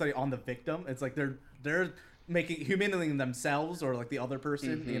isn't necessarily on the victim. It's like they're humiliating themselves or like the other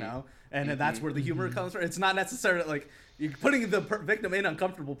person, Mhm. and then that's where the humor comes from. It's not necessarily like you're putting the victim in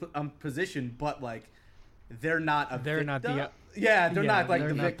uncomfortable position, but like they're not a They're victim. not the yeah, they're not like they're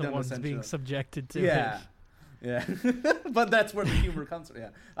the not victim the ones essentially. being subjected to Yeah, it. yeah, but that's where the humor comes from. Yeah,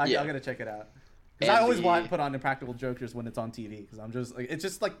 I Yeah. gotta check it out. And Because I always the- want to put on Impractical Jokers when it's on TV. Because I'm just like, it's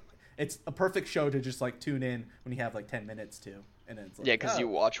just like, it's a perfect show to just like tune in when you have like 10 minutes to, and then it's like, Yeah, because you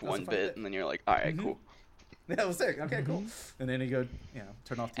watch that was a one fun bit bit. and then you're like, all right, Mhm. cool. That was sick. Okay, cool. And then you go,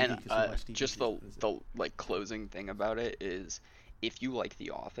 turn off TV And because you watch TV. just the like closing thing about it is, if you like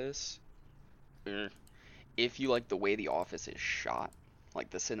The Office, if you like the way The Office is shot, like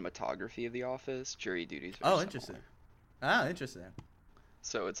the cinematography of The Office, Jury Duty's very similar. Interesting. Ah, interesting.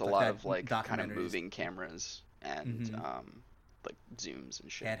 So it's a Like lot that of like kind of documentaries. moving cameras and Mhm. like zooms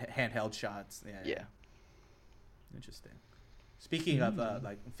and shit. Handheld shots. Yeah. Yeah. Interesting. Speaking of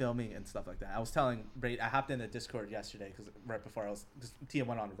like filming and stuff like that, I was telling Brady, I hopped in the Discord yesterday because right before Tia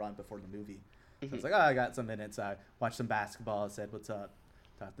went on a run before the movie. So I was like, oh, I got some minutes. I watched some basketball. I said, what's up?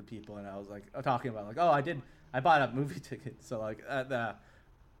 Talked to people, and I was like talking about like, oh, I bought a movie ticket. So like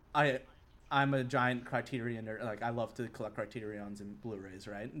I'm a giant Criterion nerd. Like I love to collect Criterions and Blu-rays,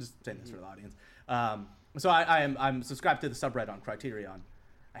 right? I'm just saying this for the audience. So I'm subscribed to the subreddit on Criterion.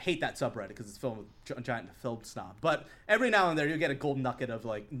 I hate that subreddit because it's filled with a giant film snob. But every now and then you get a gold nugget of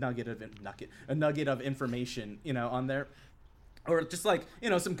information, on there, or just like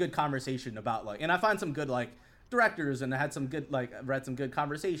some good conversation about like. And I find some good like directors, and I had some good like read some good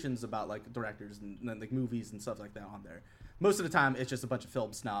conversations about like directors and like movies and stuff like that on there. Most of the time, it's just a bunch of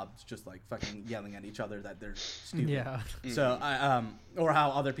film snobs just like fucking yelling at each other that they're stupid. Yeah. So or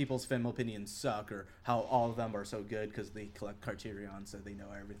how other people's film opinions suck, or how all of them are so good because they collect Criterion, so they know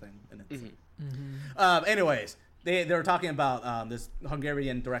everything. And it's anyways, they were talking about this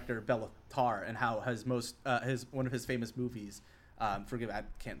Hungarian director Béla Tarr and how one of his famous movies, forgive I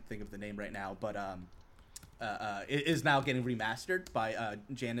can't think of the name right now, but it is now getting remastered by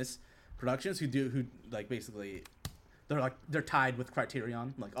Janus Productions, who like basically. They're tied with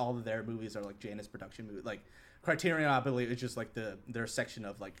Criterion. Like all of their movies are like Janus production movies. Like Criterion, I believe, is just like their section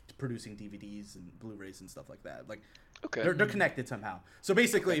of like producing DVDs and Blu-rays and stuff like that. Like Okay. they're connected somehow. So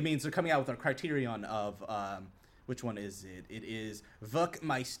basically, it means they're coming out with a Criterion of which one is it? It is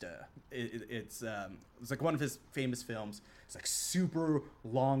Werkmeister. It's like one of his famous films. It's like super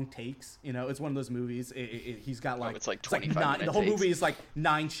long takes. It's one of those movies. He's got like it's like 25-minute the whole takes. movie is like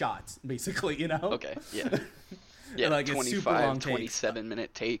 9 shots basically. Okay. Yeah. Yeah, Like, it's super long 25, takes.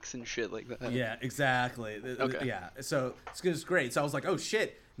 27-minute takes and shit like that. Yeah, exactly. Okay. Yeah, so it's great. So I was like, oh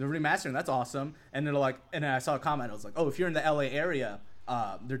shit, they're remastering. That's awesome. And they're like, and then I saw a comment. I was like, oh, if you're in the LA area,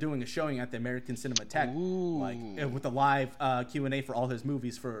 they're doing a showing at the American Cinematheque, like with a live Q&A for all his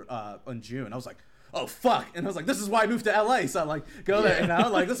movies for in June. I was like, oh fuck, and I was like, this is why I moved to LA. So I like go there,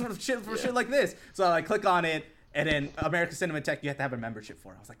 like this is shit like this. So I like click on it, and then American Cinematheque you have to have a membership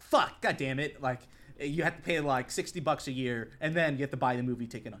for. I was like, fuck, god damn it, like. You have to pay like $60 a year, and then you have to buy the movie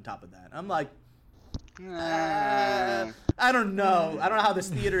ticket on top of that. I'm like, I don't know. I don't know how this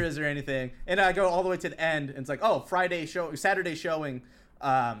theater is or anything. And I go all the way to the end, and it's like, oh, Saturday showing.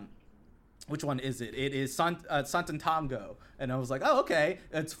 Which one is it? It is Santantango. And I was like, oh, okay.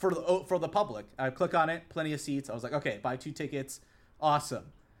 It's for the public. I click on it, plenty of seats. I was like, okay, buy 2 tickets. Awesome.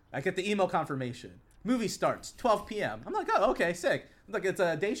 I get the email confirmation. Movie starts 12 p.m. I'm like, oh, okay, sick. Like, it's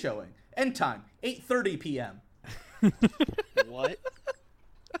a day showing. End time 8:30 p.m. What?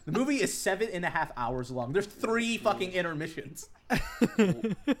 The movie is 7.5 hours long. There's 3 fucking intermissions.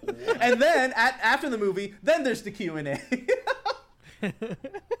 And then after the movie, then there's the Q&A. I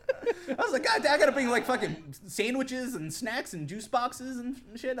was like, God, I gotta bring like fucking sandwiches and snacks and juice boxes and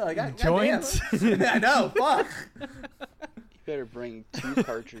shit. Like, joints. I know, fuck. You better bring 2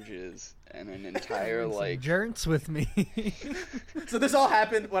 cartridges and an entire like joints with me. So this all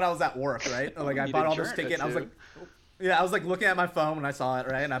happened when I was at work, right? Like, I Need bought a all this joint ticket. or I was two. like, yeah, I was like looking at my phone when I saw it,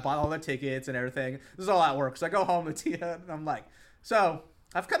 right? And I bought all the tickets and everything. This is all at work. So I go home to Tia and I'm like, so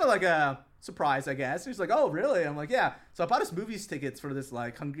I've kind of like a surprise, I guess. She's like, oh, really? I'm like, yeah. So I bought us movies tickets for this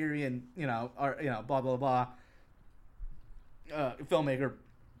like Hungarian, blah, blah, blah, filmmaker.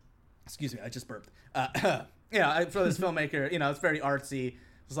 Excuse me, I just burped. For this filmmaker, it's very artsy.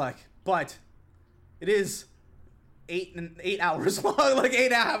 It's like, but it is 8 hours long, like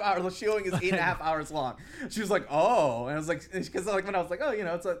 8.5 hours. The showing is 8.5 hours long. She was like, oh, and I was like, because like when I was like, oh,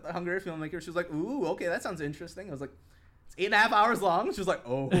 it's a Hungarian filmmaker. She was like, ooh, okay, that sounds interesting. I was like, it's 8.5 hours long. She was like,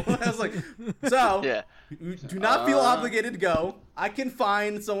 oh. I was like, so Yeah. you do not feel obligated to go. I can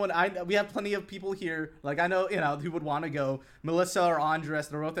find someone. We have plenty of people here. Like, I know, who would want to go. Melissa or Andres,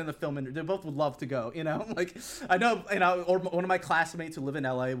 they're both in the film industry. They both would love to go, Like, I know, or one of my classmates who live in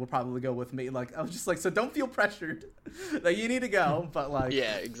LA would probably go with me. Like, I was just like, so don't feel pressured. Like, you need to go, but like.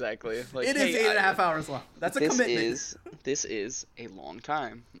 Yeah, exactly. Like, It is 8.5 hours long. That's a commitment. This is a long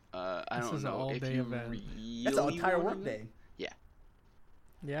time. I This don't is an know if all-day you event. really That's an entire wanna work go. day.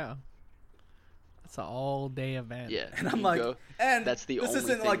 Yeah. It's an all-day event. Yeah. And I'm you like, go- and that's the this only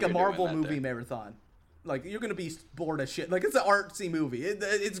isn't thing like a you're doing Marvel that movie day. marathon. Like, you're gonna be bored as shit. Like, it's an artsy movie.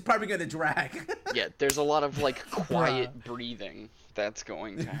 It's probably gonna drag. Yeah, there's a lot of like quiet breathing that's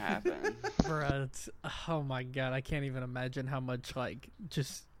going to happen. Bruh, oh my god, I can't even imagine how much like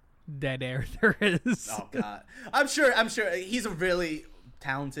just dead air there is. Oh god, I'm sure he's a really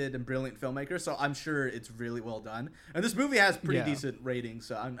talented and brilliant filmmaker, so I'm sure it's really well done. And this movie has pretty decent ratings,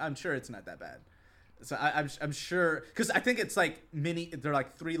 so I'm sure it's not that bad. So I'm sure, because I think it's like they're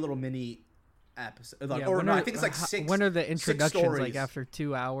like 3 little mini episodes, like, I think it's like 6. When are the introductions? stories. Like after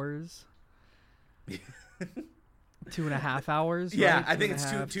 2 hours? 2.5 hours? Yeah, right? I think it's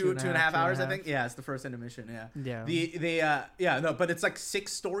two and a half hours. I think, yeah, it's the first intermission. Yeah. But it's like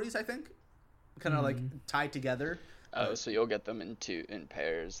 6 stories, I think, kind of like tied together. Oh, so you'll get them in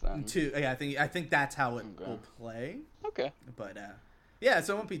pairs then. I think that's how it will play. Okay. But yeah,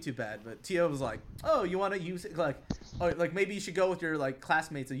 so it won't be too bad. But Tio was like, "Oh, you want to use it like maybe you should go with your like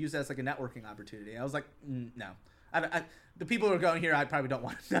classmates and use it as like a networking opportunity." I was like, no. The people who are going here, I probably don't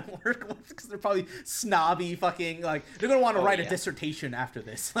want to network with because they're probably snobby fucking like they're gonna want to write a dissertation after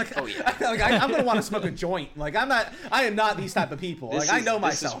this. Like, I'm gonna want to smoke a joint. Like, I am not these type of people. I know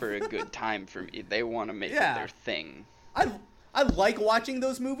myself. This is for a good time for me. They want to make it their thing. I like watching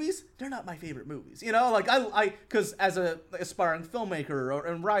those movies. They're not my favorite movies, Like because as a aspiring filmmaker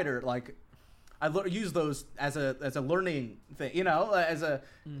and writer, like I use those as a learning thing, as a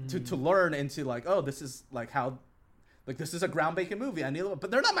to learn into like, oh, this is like how. Like, this is a groundbreaking movie. But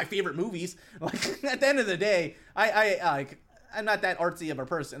they're not my favorite movies. Like, at the end of the day, I'm not that artsy of a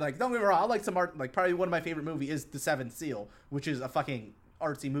person. Like, don't get me wrong, I like some art. Like, probably one of my favorite movies is The Seventh Seal, which is a fucking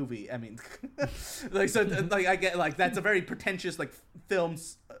artsy movie. I mean, like, so like I get like that's a very pretentious like film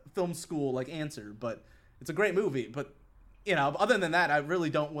school like answer, but it's a great movie. But other than that, I really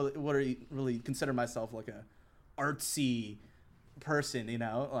don't really consider myself like a artsy person.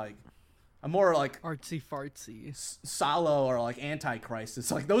 Like. I'm more like artsy fartsy. Solo or like Antichrist.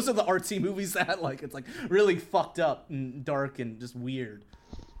 It's like those are the artsy movies that like it's like really fucked up and dark and just weird.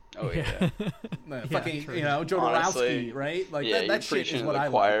 Oh yeah, fucking true. Jodorowsky, right? Like that shit is what I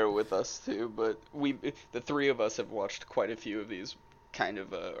choir like. with us too. But the 3 of us have watched quite a few of these kind of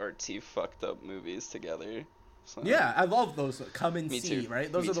artsy fucked up movies together. So. Yeah, I love those. Come and Me See, too.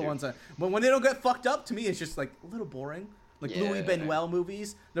 right? Those Me are the too. ones that when they don't get fucked up, to me it's just like a little boring. Like Louis Benuel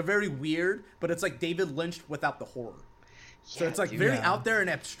movies, they're very weird, but it's like David Lynch without the horror. So it's like very out there and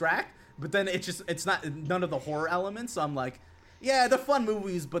abstract, but then it's not none of the horror elements. So I'm like, yeah, they're fun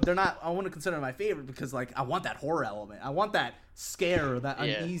movies, but they're not. I want to consider my favorite because like I want that horror element. I want that scare, that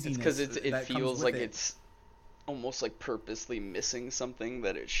uneasiness. Because it feels like it's almost like purposely missing something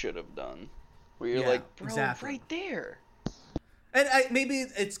that it should have done. Where you're like, bro, right there. And maybe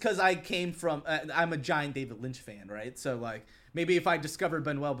it's because I came from I'm a giant David Lynch fan, right? So like maybe if I discovered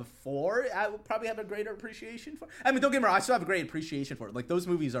Benuel before, I would probably have a greater appreciation for it. I mean, don't get me wrong, I still have a great appreciation for it. Like those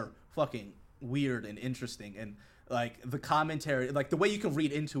movies are fucking weird and interesting, and like the commentary, like the way you can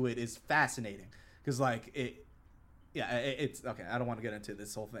read into it is fascinating. because like it's okay. I don't want to get into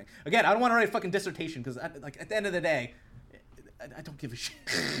this whole thing again. I don't want to write a fucking dissertation because like at the end of the day, I don't give a shit.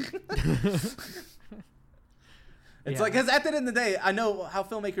 It's like, because at the end of the day, I know how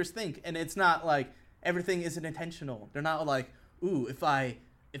filmmakers think, and it's not like everything isn't intentional. They're not like, ooh, if I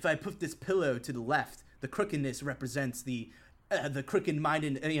put this pillow to the left, the crookedness represents the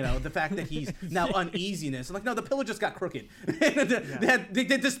crooked-minded, the fact that he's now uneasiness. I'm like, no, the pillow just got crooked. They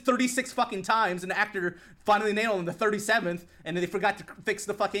did this 36 fucking times, and the actor finally nailed him the 37th, and then they forgot to fix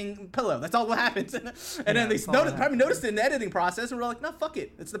the fucking pillow. That's all what happens. And then they probably noticed it in the editing process, and we're like, no, fuck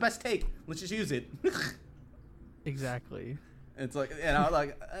it. It's the best take. Let's just use it. Exactly. It's like,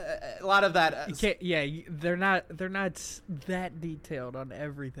 like a lot of that. They're not that detailed on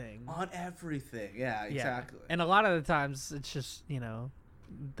everything. On everything, yeah, exactly. And a lot of the times, it's just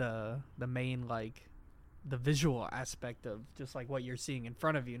the main like the visual aspect of just like what you're seeing in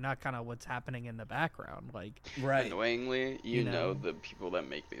front of you, not kind of what's happening in the background. Like, right. Annoyingly, you know the people that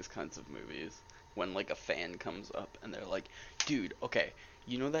make these kinds of movies, when like a fan comes up and they're like, dude, okay,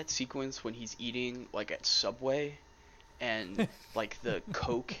 you know that sequence when he's eating like at Subway and like the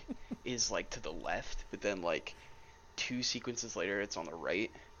Coke is like to the left, but then like 2 sequences later it's on the right?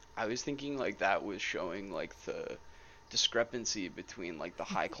 I was thinking like that was showing like the discrepancy between like the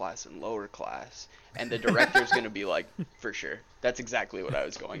high class and lower class, and the director's gonna be like, for sure, that's exactly what I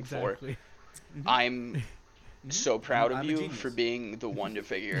was going for. I'm so proud of you for being the one to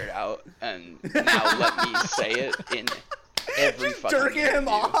figure it out, and now let me say it in every fucking jerking him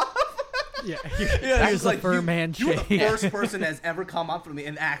off. Yeah, here's like, firm handshake. You're the first person that's ever come up to me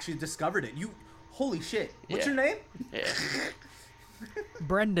and actually discovered it. Holy shit. What's your name? Yeah.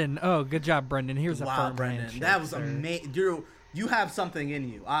 Brendan. Oh, good job, Brendan. Here's a firm Brendan. handshake. That was amazing. You have something in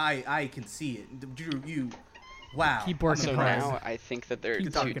you. I can see it. You. Wow. Keep working so hard. Now I think that there are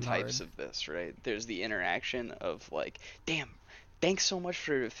Keep two working types hard. of this, right? There's the interaction of like, damn, thanks so much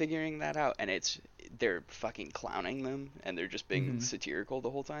for figuring that out, and they're fucking clowning them and they're just being satirical the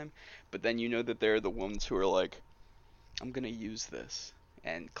whole time. But then you know that they're the ones who are like, I'm gonna use this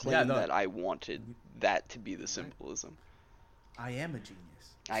and claim that I wanted that to be the symbolism. I am a genius.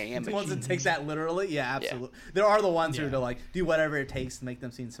 I am the a ones genius. that take that literally. Yeah, absolutely. There are the ones who are like do whatever it takes to make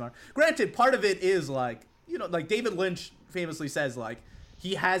them seem smart. Granted, part of it is like, like David Lynch famously says, like,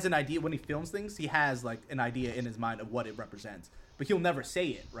 he has an idea when he films things. He has like an idea in his mind of what it represents, but he'll never say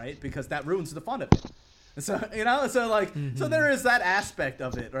it, right? Because that ruins the fun of it. So so there is that aspect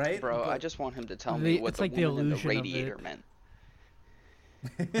of it, right? Bro, I just want him to tell me what the like the woman in the illusion of radiator it. meant.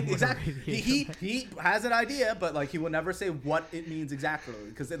 Exactly. He has an idea, but like he will never say what it means exactly,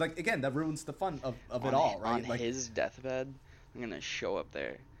 because like again, that ruins the fun of it all, right? On like his deathbed, I'm gonna show up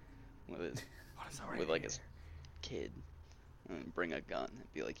there with like his kid and bring a gun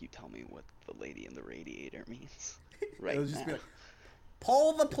and be like, "You tell me what the lady in the radiator means." Right. It'll just now. be like,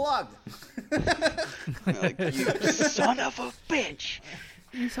 pull the plug. Like, you son of a bitch!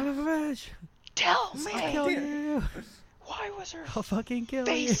 You son of a bitch! Tell I'll me! kill you! Why was her I'll fucking kill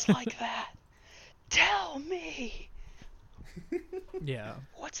face you! like that? Tell me! Yeah.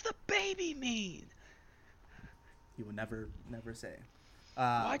 What's the baby mean? He would never say.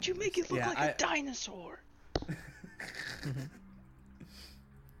 Why'd you make it look like a dinosaur?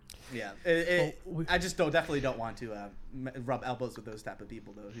 Yeah, I just definitely don't want to rub elbows with those type of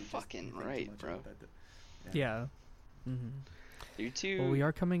people, though. Who Fucking just think right, too much bro. about that. Yeah. You too. Well, we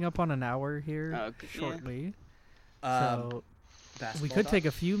are coming up on an hour here shortly. So we could take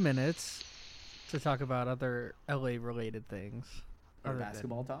a few minutes to talk about other LA-related things. Or other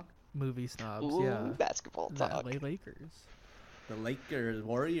basketball than talk. Movie snobs, Ooh, yeah. basketball The talk. LA Lakers. The Lakers,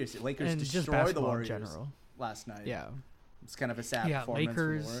 Lakers And just destroyed the basketball in Warriors general. last night. Yeah. It's kind of a sad performance.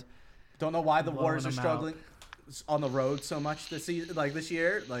 Lakers From don't know why the blowing Warriors are them struggling on the road so much this season, like this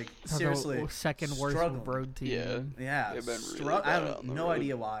year. Like seriously, The second worst struggling. road team. Yeah, They've been really I bad have on the no road.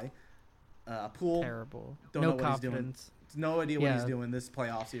 idea why. Poole, Terrible. don't No know what he's doing. confidence. No idea what he's Yeah. doing this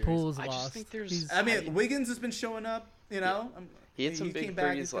playoff series. Pool's I lost. just think there's. He's- I mean, Wiggins has been showing up. He had some big came back,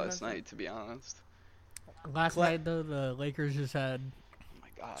 threes he's coming last back. night, to be honest. Last night, though, the Lakers just had Oh my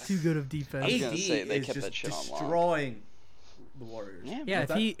god. too good of defense. I was gonna AD say, they is kept just that shit on lock. destroying the Warriors. Yeah,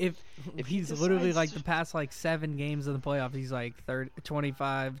 but if if he he's literally decides like to- the past like 7 games in the playoffs, he's like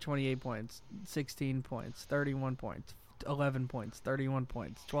 25, 28 points, 16 points, 31 points, 11 points, 31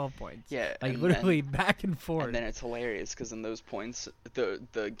 points, 12 points. Yeah, Like and literally then, back and forth. and then it's hilarious because in those points,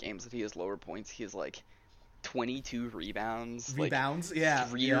 the games that he has lower points, he has like 22 rebounds, Rebounds, like yeah,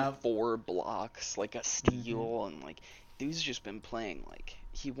 3 or 4 blocks, like a steal, and like dude's just been playing like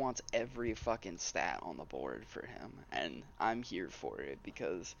he wants every fucking stat on the board for him, and I'm here for it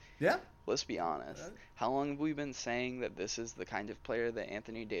because Yeah. let's be honest. How long have we been saying that this is the kind of player that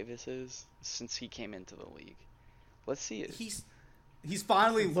Anthony Davis is since he came into the league? Let's see it. He's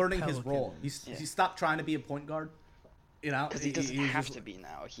finally learning his role. Pelicans. He stopped trying to be a point guard. You know, Because he doesn't have just- to be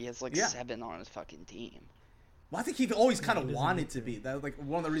now. He has like Yeah. 7 on his fucking team. Well, I think he always kind he of doesn't wanted need to to. be. That was, like,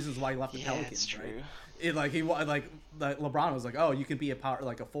 one of the reasons why he left the Yeah, Pelicans. it's true. Right? LeBron was like, oh, you can be a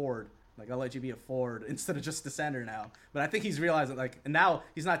forward. Like, I'll let you be a forward instead of just a center now. But I think he's realizing, like, and now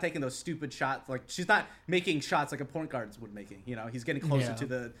he's not taking those stupid shots. Like, she's not making shots like a point guard would making. You know, he's getting closer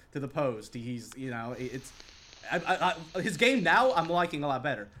Yeah. to the post. He's, you know, it's. His game now, I'm liking a lot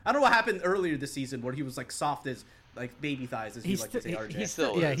better. I don't know what happened earlier this season where he was like soft as like baby thighs, as you like to say, RJ. He's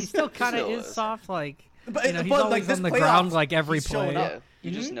Still still, yeah, is. he still He kind of still is is. soft. Like, But- you know, he's but, like, always this on the playoffs, ground like every he's showing play. up. Yeah,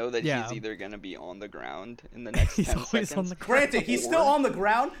 you just know that Yeah. he's either going to be on the ground in the next He's 10 always seconds. on the Granted, he's still on the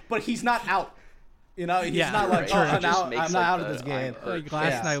ground, but he's not out. You know, he's Yeah, not like, true. oh, He I'm just out, makes, I'm like, out of the this game. I'm hurt Like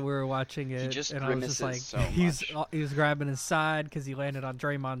last Yeah. night we were watching it, just and I was just like, grimaces so he was grabbing his side because he landed on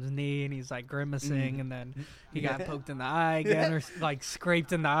Draymond's knee, and he's like grimacing, and then he got poked in the eye again, or like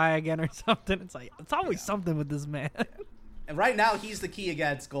scraped in the eye again, or something. It's like it's always something with this man. And right now, he's the key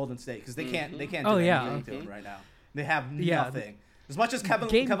against Golden State because they can't Oh, do yeah. anything to him right now. They have Yeah. nothing. As much as Kevin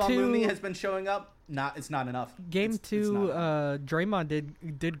Game Looney two- has been showing up, it's not enough. Game It's two, not enough.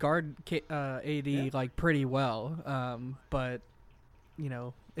 Draymond did guard AD Yeah. like pretty well, but you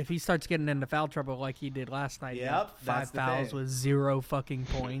know, if he starts getting into foul trouble like he did last night, he had Yep, 5 that's the fouls thing. with 0 fucking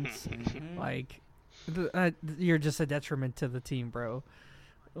points, like you're just a detriment to the team, bro.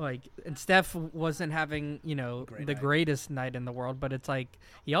 Like, and Steph wasn't having, you know, Great the night. greatest night in the world, but it's like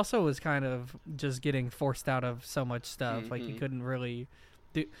he also was kind of just getting forced out of so much stuff. Like he couldn't really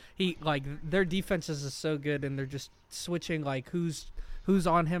do. He like their defenses is so good, and they're just switching like who's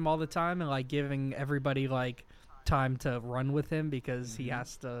on him all the time, and like giving everybody like time to run with him because he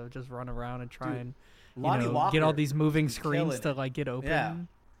has to just run around and try Dude, and Lonnie get Walker all these moving is screens killing to it. like get open.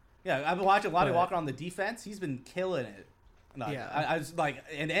 Yeah, I've been watching Lonnie But- Walker on the defense. He's been killing it. Like, Yeah. I was like,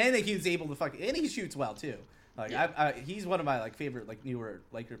 and he's able to and he shoots well too. Like, Yeah. he's one of my like favorite like newer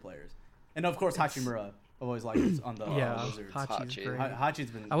Laker players, and of course Hachimura. I've always liked it on the Yeah, Wizards. Hachi's Hachi. great.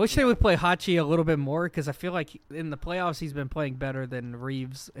 Hachi's been. I wish they would play Hachi a little bit more because I feel like in the playoffs he's been playing better than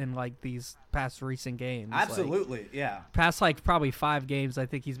Reeves in like these past recent games. Like, Absolutely, yeah. past like probably 5 games, I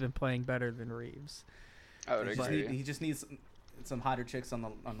think he's been playing better than Reeves. I would agree. He just needs some hotter chicks on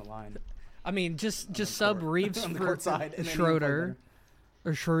the line. I mean, just the sub court- Reeves on the for court side, and then he'll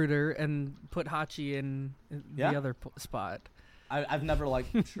play Schroeder and put Hachi in Yeah. the other spot. I've never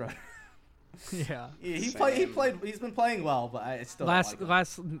liked Schroeder. Yeah. He's Same. been playing well, but I still don't like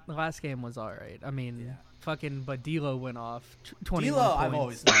him. Last game was all right. I mean, Yeah. fucking, but D'Lo went off. 21 D'Lo, points. I've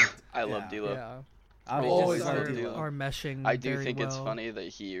always liked. I love Yeah. D'Lo. Yeah. I've They always just liked are- D'Lo. Are meshing. I do very think it's well. funny that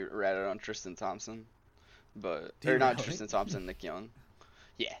he ratted on Tristan Thompson, but Do you or not really? Tristan Thompson, Nick Young.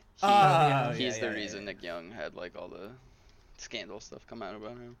 Yeah, he's the reason Nick Young had like all the scandal stuff come out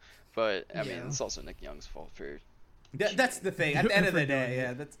about him. But I mean, Yeah. it's also Nick Young's fault for. That's the thing. At the end of the For doing day,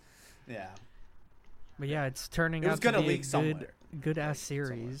 it. yeah. But yeah, it's turning It was out to gonna be leak a somewhere. good ass Like,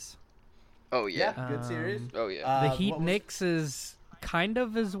 series. Oh yeah. Good series. Oh yeah. Uh, The Heat what was- Knicks is kind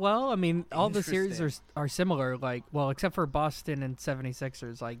of as well. I mean, all the series are similar. Like, well, except for Boston and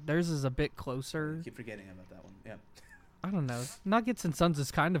 76ers. Like, theirs is a bit closer. I keep forgetting about that one. Yeah. I don't know. Nuggets and Suns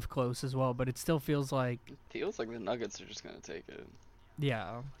is kind of close as well, but it still feels like, Feels like the Nuggets are just gonna take it.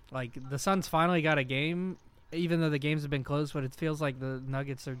 yeah, like the Suns finally got a game, even though the games have been close. But it feels like the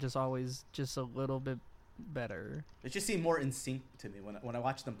Nuggets are just always just a little bit better. It just seemed more in sync to me when I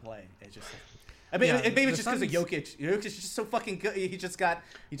watched them play. It just. I mean, Yeah, maybe the it's just because of Suns- Jokic. Jokic is just so fucking good. He just Well,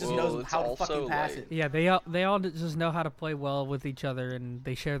 knows it's how to also, fucking pass like- it. Yeah, they all just know how to play well with each other, and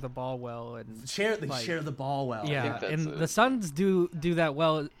they share the ball well, and They like- share the ball well. yeah, that's and it. the Suns do that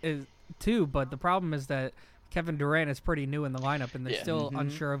well too. But the problem is that Kevin Durant is pretty new in the lineup, and they're Yeah. still Mhm.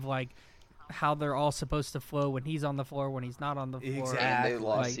 unsure of like how they're all supposed to flow when he's on the floor, when he's not on the floor. And Exactly. they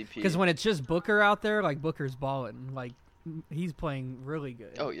lost Like, CP. because when it's just Booker out there, like Booker's balling, like he's playing really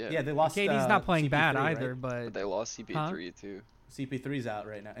good. Oh yeah. Yeah, they lost. KD's not playing bad CP3, either, right? But but they lost CP3 too. CP3's out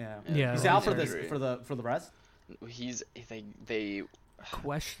right now. Yeah. Yeah. He's Yeah, out for surgery. for the rest. He's they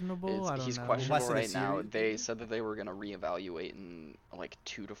questionable. I don't he's know. questionable Less than a right now. series? They said that they were gonna reevaluate in like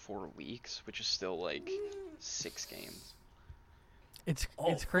 2 to 4 weeks, which is still like 6 games. It's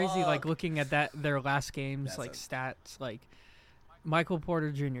Oh, crazy. Like fuck. looking at their last games, That's like a- stats, like Michael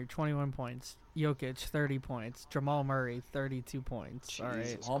Porter Jr. 21 points. Jokic 30 points. Jamal Murray 32 points. All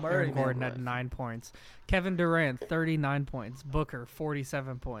right. Jamal Murray, Aaron man. Gordon had 9 points. Kevin Durant 39 points. Booker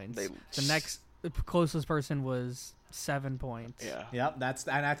 47 points. The next closest person was 7 points. Yeah. Yep,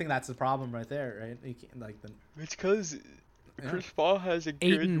 and I think that's the problem right there, right? You can't, It's because Chris Paul has a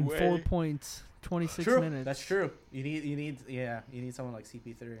good Ayton way. 4 points. 26 true. minutes. That's true. You need someone like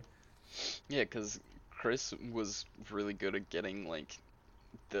CP3. Yeah, because Chris was really good at getting like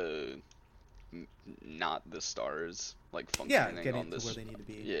not the stars like functioning getting on to this. where they need to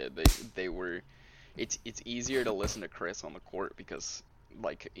be. Yeah, they were. It's easier to listen to Chris on the court because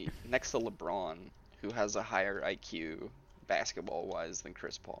like next to LeBron, who has a higher IQ basketball wise than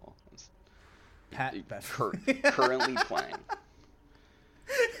Chris Paul, Pat Bev. currently playing.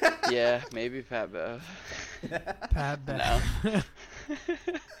 Yeah, maybe Pat Bev. Pat Bev. No.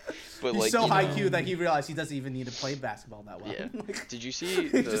 But He's like, so you high know, Q that he realized he doesn't even need to play basketball that well. Yeah. Like, Did you see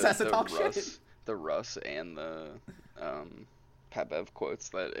he just has to talk Russ, shit. the Russ and the Pat Bev quotes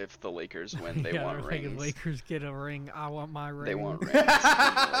that if the Lakers win, they yeah, want they're like, rings. Lakers get a ring. I want my ring. They want rings. From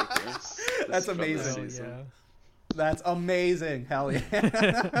the Lakers. This That's is from this amazing. season. Yeah. That's amazing. Hell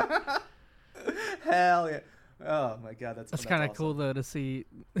yeah. Hell yeah. Oh my god, that's kind of awesome. cool though to see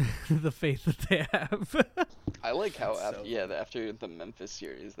the faith that they have. I like how That's after the Memphis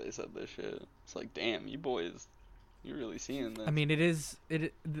series they said this shit. It's like, damn, you boys, you're really seeing this. I mean, it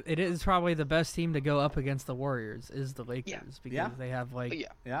is probably the best team to go up against the Warriors is the Lakers because Yeah. they have like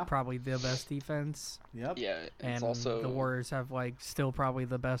Yeah. probably the best defense. Yep. yeah, it's And also the Warriors have like still probably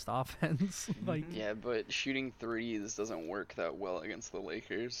the best offense. like yeah, but shooting threes doesn't work that well against the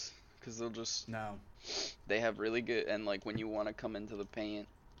Lakers because they'll just No. they have really good and like when you want to come into the paint,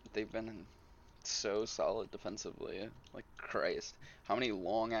 they've been so solid defensively. Like Christ, how many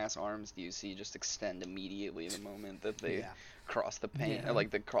long ass arms do you see just extend immediately the moment that they cross the paint, Yeah. or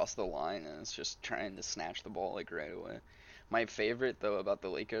like they cross the line, and it's just trying to snatch the ball like right away. My favorite though about the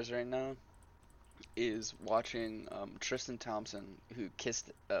Lakers right now is watching Tristan Thompson, who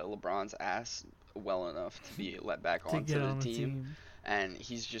kissed LeBron's ass well enough to be let back to onto get the on the team, team. and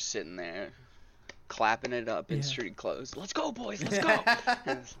he's just sitting there clapping it up in Yeah. street clothes. Let's go, boys, let's go.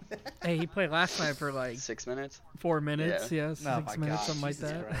 And it's Hey, he played last night for like 6 minutes. 4 minutes. Yeah. Yeah, Oh 6 my minutes, God, something like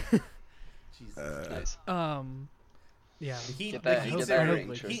Jesus that. Christ. Jesus. Nice. Yeah. The Heat, Get that- the get Heat, that the ring,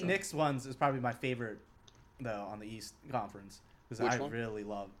 Heat Tristan. Knicks ones is probably my favorite though on the East Conference because Which I one? really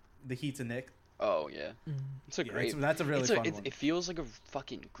love the Heat's and Knicks. Oh yeah, it's a Yeah, great. that's a really fun one. It feels like a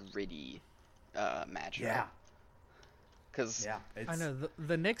fucking gritty matchup. Yeah. Cause Yeah. I know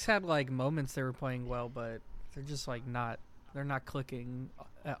the Knicks had like moments they were playing well, but they're just like they're not clicking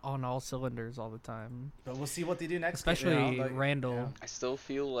on all cylinders all the time. But we'll see what they do next. Especially like, Randall. yeah. I still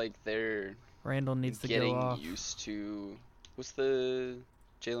feel like they're Randall needs to getting go off. used to. What's the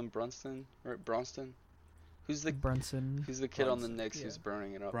Jalen Brunson or Bronston? Who's the Brunson, Who's the kid on the Brunson, Knicks yeah. who's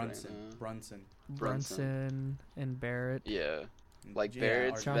burning it up Brunson. right now? Brunson. Brunson, and Barrett. Yeah, like Yeah,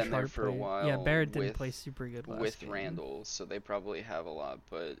 Barrett's Josh been there Hart for a played- while. Yeah, Barrett didn't with, play super good last with game. Randall, so they probably have a lot.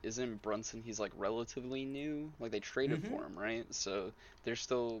 But isn't Brunson? He's like relatively new. Like they traded for him, right? So they're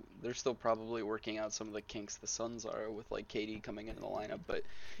still probably working out some of the kinks the Suns are with like KD coming into the lineup. But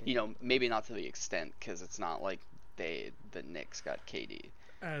you know, maybe not to the extent because it's not like the Knicks got KD.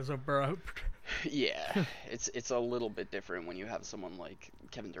 As a bro. Yeah, it's a little bit different when you have someone like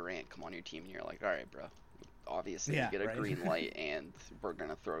Kevin Durant come on your team and you're like, all right, bro. Obviously, Yeah, you get a right. green light, and we're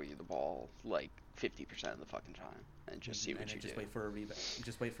gonna throw you the ball like 50% of the fucking time, and just see what and you just do. wait for a rebound.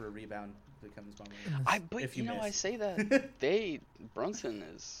 Just wait for a rebound that comes my way. But if you you know, I miss. say that Brunson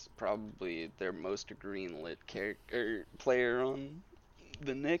is probably their most green-lit character player on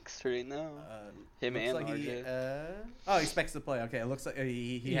the Knicks right now. Him Looks and like RJ. he expects to play. Okay, it looks like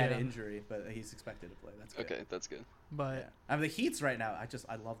he had Yeah. an injury, but he's expected to play. That's good. Okay, that's good. But Yeah. I mean, the Heat's right now.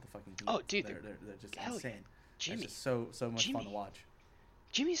 I love the fucking Heat. Oh, dude, they're just hell yeah. insane. Jimmy, It's just so much fun Jimmy. to watch.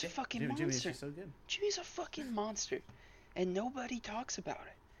 Jimmy's a fucking Jimmy's monster. just so good. Jimmy's a fucking monster, and nobody talks about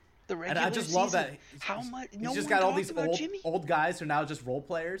it. The And regular I just love season, that. how much He's no just one got all talks these about Jimmy. old guys who are now just role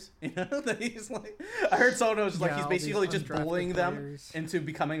players. You know, that he's like. I heard someone was like Yeah, he's all these basically just undrafted bullying them players. into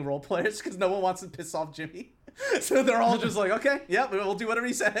becoming role players because no one wants to piss off Jimmy. So they're all just like, okay, yeah, we'll do whatever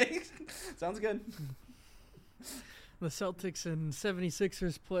you say. Sounds good. the Celtics and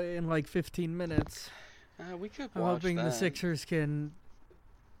 76ers play in like 15 minutes. We could I'm watch hoping that. the Sixers can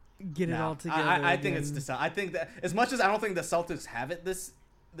get it No, all together. I think it's again. the I think that as much as I don't think the Celtics have it this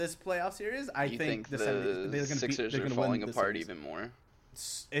playoff series, I You think the the 70s, they're gonna Sixers they're are gonna falling win the apart series. even more?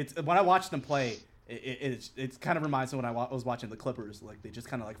 It's when I watch them play, it kind of reminds me when I was watching the Clippers. Like they just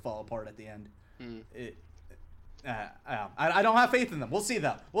kind of like fall apart at the end. Mm. I don't have faith in them. We'll see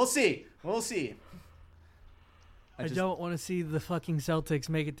though. We'll see. I don't want to see the fucking Celtics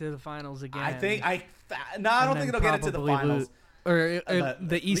make it to the finals again. I don't think it'll get into the finals. Or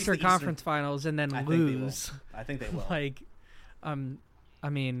the Eastern Conference Finals and then lose. I think they will. I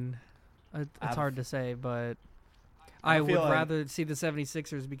mean, it's hard to say, but I would rather see the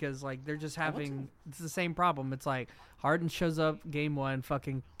 76ers because, like, they're just having it's the same problem. It's like Harden shows up game 1,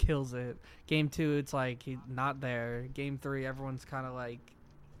 fucking kills it. Game 2, it's like he's not there. Game 3, everyone's kind of like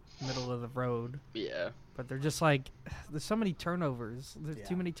middle of the road. Yeah. But they're just like, there's so many turnovers. There's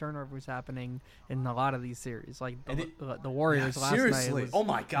too many turnovers happening in a lot of these series. Like the Warriors last night. Was oh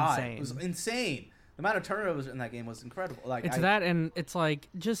my god, insane. it was insane. The amount of turnovers in that game was incredible. Like that, and it's like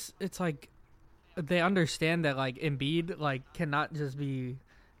they understand that like Embiid like cannot just be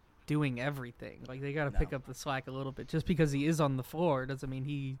doing everything. Like they got to pick up the slack a little bit. Just because he is on the floor doesn't mean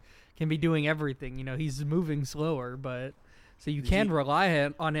he can be doing everything. You know, he's moving slower, but so you can rely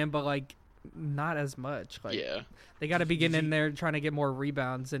on him, but like not as much. Like they got to be getting in there trying to get more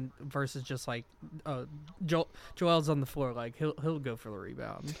rebounds and versus just like Joel's on the floor, like he'll go for the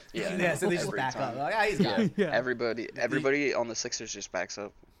rebound. So they just back up. Like, he's got it. Everybody on the Sixers just backs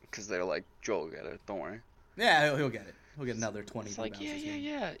up because they're like, Joel will get it, don't worry. Yeah, he'll get it. He'll get another 20 it's rebounds. Like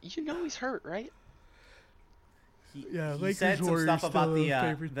yeah. You know he's hurt, right? He said some stuff about the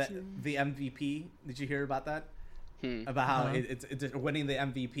MVP. Did you hear about that? About how it's winning the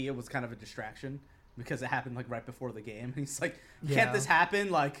MVP, it was kind of a distraction because it happened like right before the game. He's like, can't this happen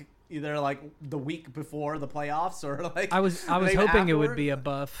like either like the week before the playoffs or like I was hoping afterward? It would be a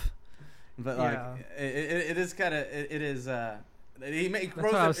buff, but like it is kind of it is. That's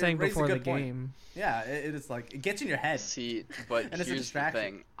what I was saying before the game. Yeah, it is like it gets in your head. See, but here's the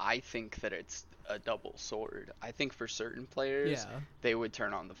thing. I think that it's a double sword. I think for certain players, they would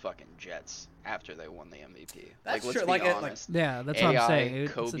turn on the fucking Jets after they won the MVP. That's like, let's true. be honest. That's what I'm saying.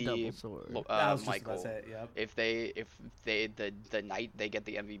 Kobe, it's a double sword. Michael. If they the night they get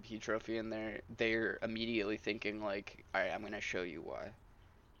the MVP trophy in there, they're immediately thinking like, all right, I'm gonna show you why.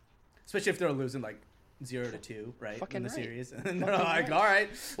 Especially if they're losing like 0-2, right? Fucking in the right. series, and they're like, all right.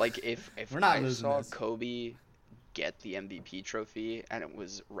 Like if we're not I losing saw this. Kobe get the MVP trophy and it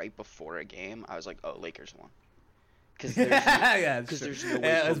was right before a game, I was like, oh, Lakers won. Because there's no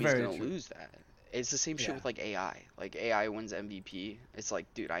way Kobe's gonna lose that. It's the same shit with like AI. Like AI wins MVP. It's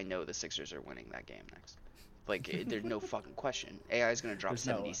like, dude, I know the Sixers are winning that game next. Like there's no fucking question. AI is gonna drop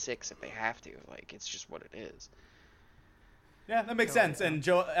 76 if they have to. Like it's just what it is. Yeah, that makes sense. And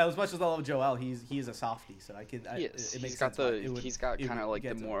Joe, as much as I love Joel, he's a softie, so I could. He's got kind of like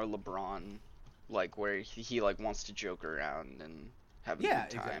the more LeBron, like where he like wants to joke around and have a good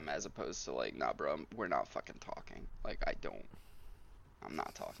time, as opposed to like, nah, bro, we're not fucking talking. Like I'm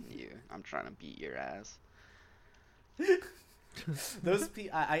not talking to you. I'm trying to beat your ass. Those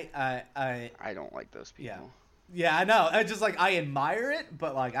people, I don't like those people. Yeah, I know. I just like I admire it,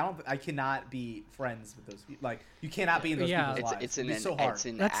 but like I cannot be friends with those people. Like you cannot be in those people's lives. It's so hard. It's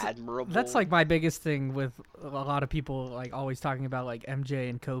an admirable. That's like my biggest thing with a lot of people like always talking about like MJ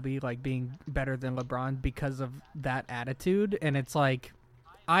and Kobe like being better than LeBron because of that attitude, and it's like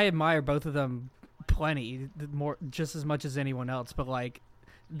I admire both of them plenty more just as much as anyone else, but like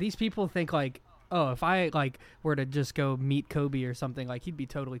these people think like, oh, if I like were to just go meet Kobe or something, like he'd be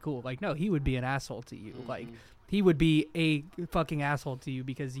totally cool. Like no, he would be an asshole to you. Like he would be a fucking asshole to you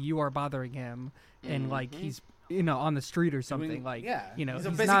because you are bothering him and like he's on the street or something. Like he's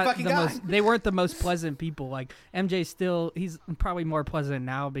not the most. They weren't the most pleasant people. Like MJ still, he's probably more pleasant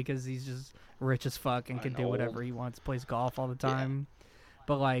now because he's just rich as fuck and can do whatever he wants. Plays golf all the time.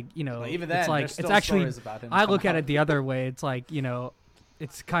 But like even then, it's like it's actually. I look at it the other way. It's like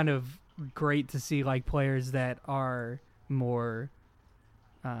it's kind of great to see like players that are more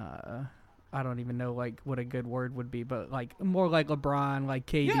I don't even know like what a good word would be, but like more like LeBron, like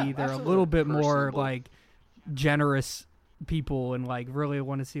KD, they're a little bit more like generous people and like really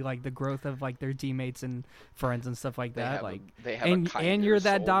want to see like the growth of like their teammates and friends and stuff like that. And you're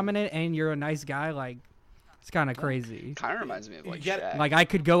that dominant and you're a nice guy, like it's kind of crazy. Kind of reminds me of like Shaq. Like I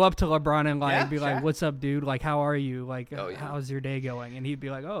could go up to LeBron and like be like, "What's up, dude? Like, how are you? Like, how's your day going?" And he'd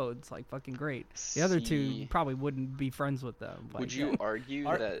be like, "Oh, it's like fucking great." The other two you probably wouldn't be friends with them. Like, would you argue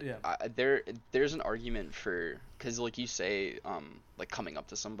that there's an argument for because like you say, like coming up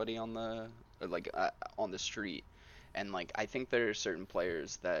to somebody on the on the street, and like I think there are certain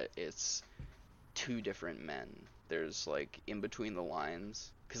players that it's two different men. There's like in between the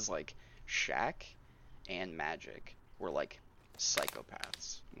lines because like Shaq and Magic were like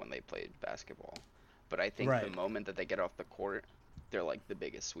psychopaths when they played basketball, but I think the moment that they get off the court, they're like the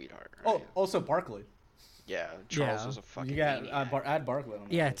biggest sweetheart. Right? Oh, also Barkley. Yeah, Charles Yeah. was a fucking You got maniac. add Barkley on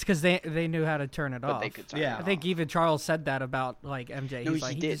that. Yeah, it's because they knew how to turn it But off. they could turn Yeah. it I think off. even Charles said that about like MJ. No, He's he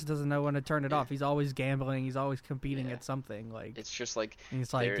like he did. just doesn't know when to turn it Yeah. off. He's always gambling. He's always competing Yeah. at something. Like It's just like and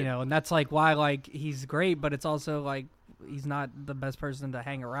he's like they're- and that's like why like he's great, but it's also like he's not the best person to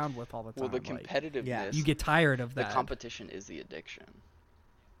hang around with all the time. well, the like, competitiveness. Yeah. you get tired of the that. competition is the addiction.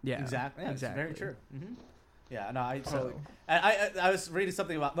 Yeah, Exactly. Yeah, exactly. It's very true. Yeah, no, So- I was reading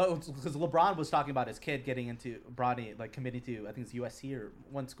something about because LeBron was talking about his kid getting into Brady, like committing to I think it's USC or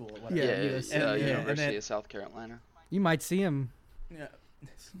one school or whatever. Yeah, Yeah, USC. And University then- of South Carolina. You might see him. Yeah.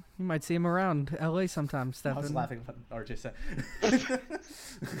 You might see him around LA sometime, I was Stefan. laughing when RJ said.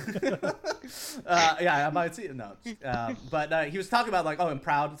 Yeah, I might see it. No, but he was talking about like, oh, I'm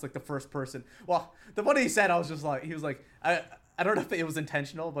proud. It's like the first person. Well, the one he said, I was just like, he was like, I don't know if it was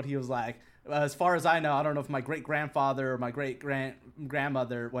intentional, but he was like, as far as I know, I don't know if my great grandfather or my great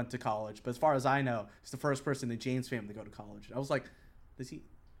grandmother went to college, but as far as I know, it's the first person in the James family to go to college. I was like,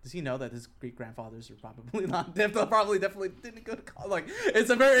 does he know that his great grandfathers are probably not definitely didn't go to college? Like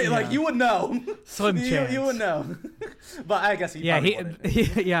it's a very like you would know. Slim chance. You would know. But I guess he Yeah, probably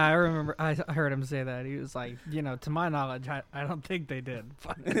wouldn't. yeah, I remember. I heard him say that. He was like, to my knowledge, I don't think they did.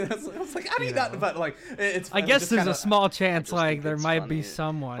 I was like, how do you You not? know. But like, it's. I guess just there's kinda, a small chance just like think there it's might be funny.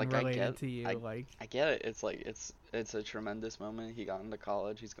 someone Like, I related get- to you. I get it. It's like it's a tremendous moment. He got into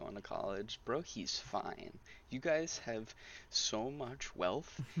college. He's going to college, bro. He's fine. You guys have so much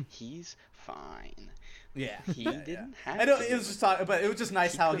wealth. He's fine. Yeah. He Yeah, didn't yeah. have. I know to. it was just but it was just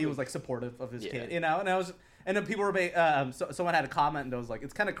nice He how he could've- was like supportive of his Yeah. kid, and I was. And then people were, someone had a comment and it was like,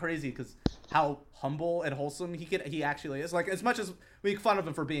 it's kind of crazy because how humble and wholesome he actually is. Like, as much as we make fun of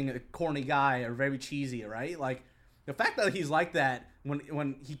him for being a corny guy or very cheesy, right? Like, the fact that he's like that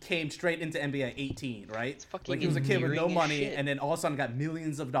when he came straight into NBA at 18, right? It's fucking Like, he was a kid with no endearing as money shit. and then all of a sudden got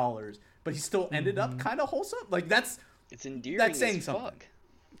millions of dollars, but he still ended up kind of wholesome. Like, that's It's that's saying as something. fuck.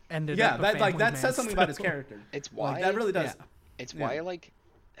 Ended yeah, up a that like family that man says something about his still. character. It's why Like, that really does. Yeah. It's Yeah. why like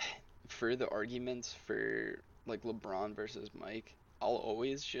for the arguments for like LeBron versus Mike, I'll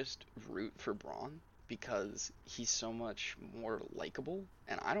always just root for Braun because he's so much more likable,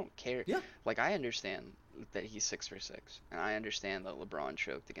 and I don't care. Yeah. Like I understand that he's 6 for 6, and I understand that LeBron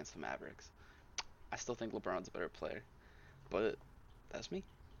choked against the Mavericks. I still think LeBron's a better player, but that's me.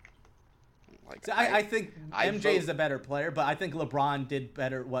 Like So I think I MJ vote- is a better player, but I think LeBron did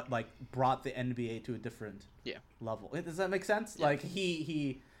better. What like brought the NBA to a different Yeah. level. Does that make sense? Yeah. Like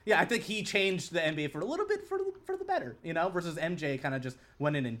yeah, I think he changed the NBA for a little bit for the better, versus MJ kind of just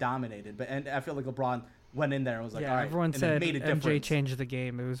went in and dominated. And I feel like LeBron went in there and was like, Yeah, all right, everyone and said it made a MJ difference. changed the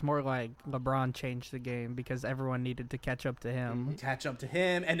game. It was more like LeBron changed the game because everyone needed to catch up to him. Catch up to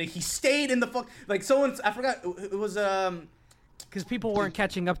him, and he stayed in the like I forgot it was Because people weren't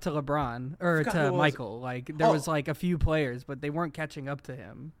catching up to LeBron or forgot who it to was. Michael. Like there Oh. was like a few players, but they weren't catching up to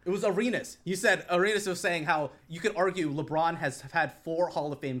him. It was Arenas. You said Arenas was saying how you could argue LeBron has had 4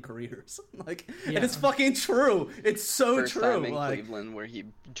 Hall of Fame careers. Like, and it's Yeah. fucking true. It's so First true. time in like, Cleveland where he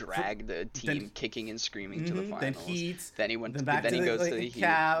dragged the team kicking and screaming to the finals. then Heat. Then he went. then back then to he the, goes like, to the Heat.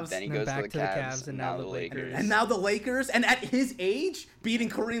 Cavs, Then he and then goes back to to the the Cavs, Cavs, and now the Lakers. And now the Lakers, and at his age, beating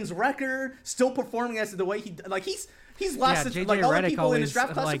Kareem's record, still performing as the way he's lasted. JJ like all the Redick people in his always,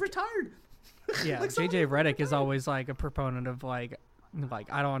 draft class like- have retired. Yeah, Like, some of JJ them Redick is retired. always like a proponent of like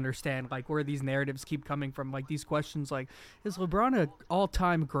I don't understand like where these narratives keep coming from. Like these questions like, is LeBron a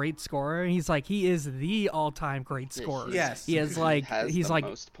all-time great scorer? And he's like, he is the all-time great scorer. Yes. He has like has he's the like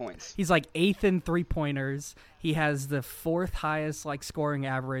most points. he's like 8th in 3-pointers. He has the 4th highest like scoring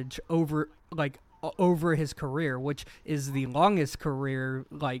average over his career, which is the longest career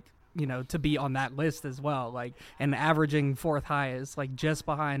to be on that list as well, like, and averaging 4th highest, like just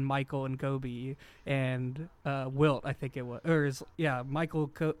behind Michael and Kobe and Wilt, I think it was, Michael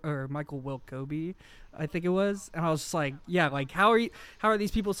Wilt Kobe, I think it was. And I was just like, yeah, like how are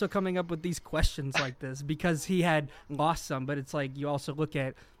these people still coming up with these questions like this? Because he had lost some, but it's like you also look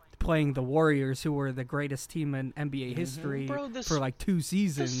at playing the Warriors, who were the greatest team in NBA history Bro, the for like 2 The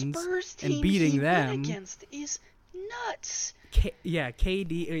seasons, Spurs team and beating he them. went against is nuts.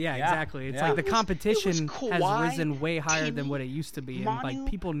 KD, exactly. It's like the It was competition has Kawhi, risen way higher than Timmy, what it used to be, and Manu, like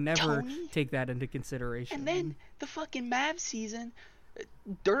people never Tony. take that into consideration. And then the fucking Mavs season,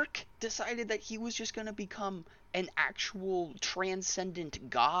 Dirk decided that he was just gonna become an actual transcendent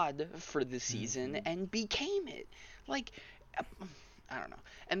god for the season and became it. Like, I don't know.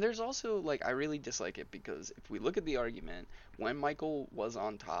 And there's also, like, I really dislike it because if we look at the argument, when Michael was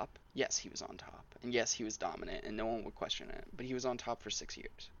on top, yes, he was on top. And yes, he was dominant, and no one would question it. But he was on top for 6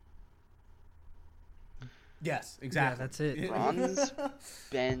 years. Yes, exactly. Yeah, that's it. Bron's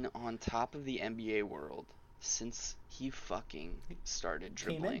been on top of the NBA world since he fucking started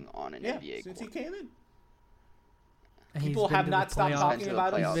dribbling on an NBA since court. he came in. And People have not stopped talking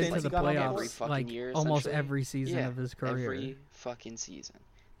about him He's been since to he the got on the playoffs court. every fucking like year, almost essentially. every season of his career. Every fucking season.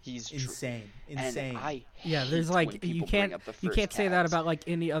 He's Insane. And I Yeah, hate there's when like people you bring can't up the you first can't say that Cavs. about like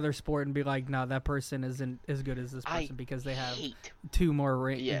any other sport and be like, no, that person isn't as good as this person because they have hate. 2 more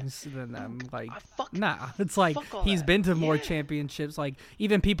rings than them. Like, fuck, nah, it's like fuck all he's that. been to more Yeah. championships. Like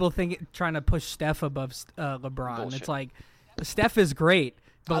even people trying to push Steph above LeBron. Bullshit. It's like Steph is great.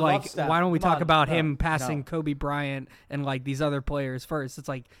 I But love like, Steph. why don't we Come talk on. about No, him passing no. Kobe Bryant and like these other players first? It's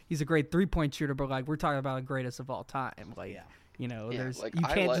like he's a great 3-point shooter, but like we're talking about the greatest of all time. Like, Yeah. you know, Yeah, there's like, you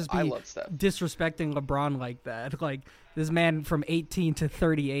can't just I be love Steph. disrespecting LeBron like that. Like this man from 18 to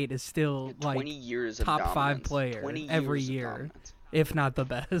 38 is still 20 like years of top 5 dominance. player 20 every years of year, dominance. if not the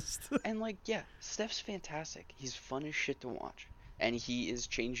best. And like, yeah, Steph's fantastic. He's fun as shit to watch. And he is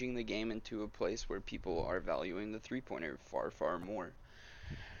changing the game into a place where people are valuing the three-pointer far, far more.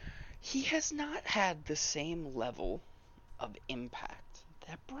 He has not had the same level of impact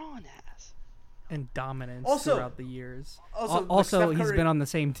that Braun has. And dominance Also- throughout the years. also, Also, like, Steph he's Curry- been on the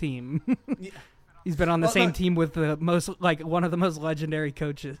same team. Yeah. He's been on the Well, same look- team with the most, like one of the most legendary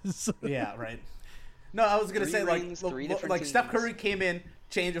coaches. Yeah, right. No, I was gonna 3 say like rings, 3 different like Steph teams. Curry came in,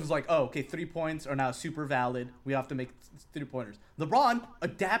 changed. It was like, oh, okay, 3 points are now super valid. We have to make 3-pointers. LeBron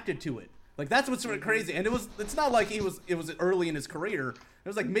adapted to it. Like that's what's sort of crazy. And it's not like it was early in his career. It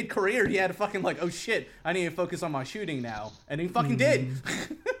was like mid-career. He had to fucking like, oh shit, I need to focus on my shooting now, and he fucking did.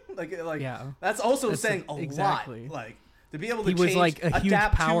 like Yeah. that's also That's saying a exactly. lot. Like to be able to He was change, like a huge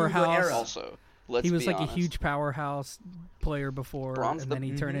adapt to the powerhouse. era. Also, let's He was be like honest. a huge powerhouse player before, Braun's and the- then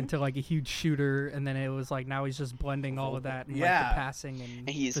he turned into like a huge shooter, and then it was like now he's just blending all of that, and like Yeah. the passing and And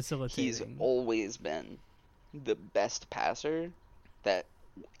he's facilitating. always been the best passer that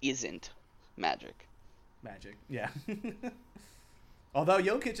isn't Magic. Magic, yeah. Although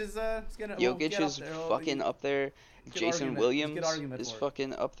Jokic is gonna Jokic is fucking up there. good Jason argument. Williams Good argument is for it.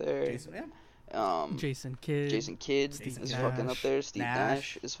 fucking up there. Jason, yeah. Jason Kidd, Jason Kidd Jason is Nash. fucking up there. Steve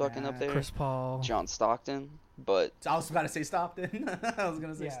Nash is fucking up Nash. there. Chris Paul. John Stockton, but I was about to say Stockton. I was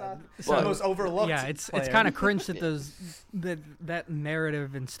gonna say Yeah. Stockton. So- the most overlooked. Yeah, it's player. kind of cringe that that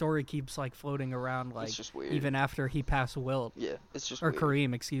narrative and story keeps like floating around, like just weird. even after he passed Wilt yeah, it's just or weird.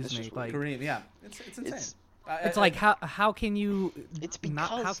 Kareem, excuse It's me. just Like Kareem. Yeah, it's insane. It's- it's like how can you It's not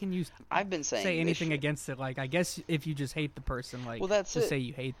how because can you I've been saying say this anything shit. against it? Like I guess if you just hate the person, like Well, that's just it. say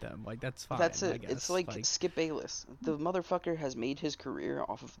you hate them, like that's fine. That's I it. guess. It's like Skip Bayless. The motherfucker has made his career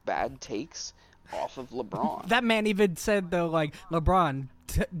off of bad takes, off of LeBron. that man even said though, like LeBron,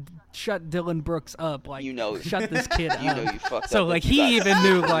 shut Dylan Brooks up, like You know- shut this kid up. You know you fucked So up. like if you he got even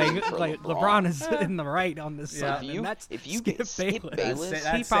knew sued for like LeBron is in the right on this Yeah. side. If you- and that's if you Skip get Skip Bayless. Bayless-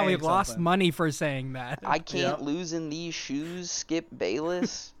 That's He probably saying lost something. money for saying that. I can't Yep. lose in these shoes, Skip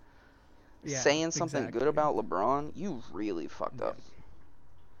Bayless. Yeah, Saying something exactly. good about LeBron, you really fucked up.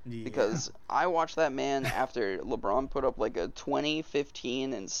 Yeah. Because I watched that man after LeBron put up like a 20,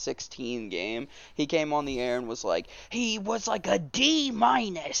 15, and 16 game. He came on the air and was like, he was like a D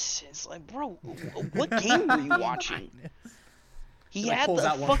minus. It's like, bro, what game were you watching? He Like, had pulls the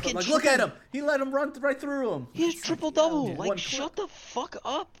out one fucking foot, like, look at him. He let him run right through him. He has triple double. Yeah. Like, One shut the fuck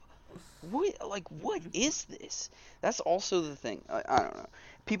up. What is this? That's also the thing. I don't know.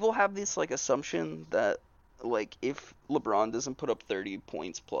 People have this like assumption that like if LeBron doesn't put up 30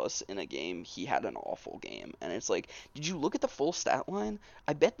 points plus in a game, he had an awful game. And it's like, did you look at the full stat line?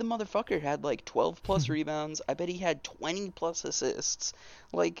 I bet the motherfucker had like 12 plus rebounds. I bet he had 20 plus assists.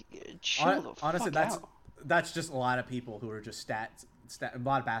 Like, chill the Honestly, fuck out. that's just a lot of people who are just a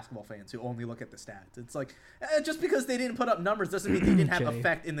lot of basketball fans who only look at the stats. It's like just because they didn't put up numbers doesn't mean they didn't have Jay.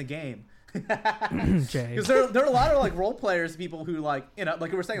 effect in the game. Jay, Because there are a lot of like role players, people who like like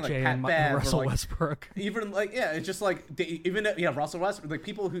we were saying, like Jay Pat and Bev, Russell or, like, Westbrook. even like it's just like Russell Westbrook, like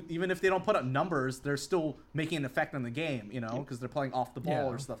people who even if they don't put up numbers, they're still making an effect on the game, because they're playing off the ball Yeah.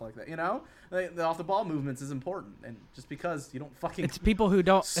 or stuff like that. The off the ball movements is important, and just because you don't fucking It's people who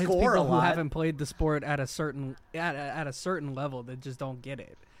don't. It's score a people who lot. haven't played the sport at a certain at a certain level that just don't get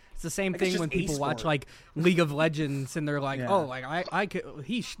it. It's the same Like, it's thing just when people watch e-sport. like League of Legends and they're like, Yeah. oh, like I could,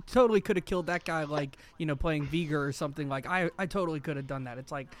 totally could have killed that guy, like playing Vega or something. Like I totally could have done that.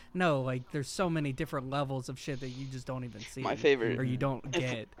 It's like no, like there's so many different levels of shit that you just don't even see. My favorite- or you don't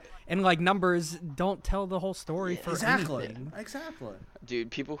get, and like numbers don't tell the whole story for exactly. anything.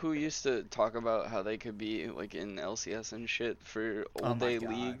 Dude, people who used to talk about how they could be like in LCS and shit for old my day God.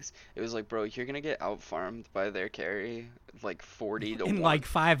 leagues, it was like, bro, you're gonna get out farmed by their carry like 40 to In 1. like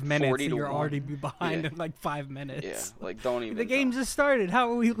 5 40 minutes, 40 and to you're 1. already behind Yeah. in like 5 minutes. Yeah, like don't even. The game just started.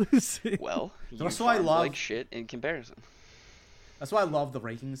 How are we losing? Well, you That's why I farmed love- like shit in comparison. That's why I love the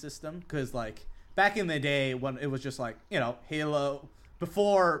ranking system, because like back in the day when it was just like, you know, Halo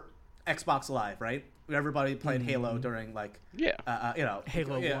before Xbox Live, right? Everybody played Halo during like Yeah. you know,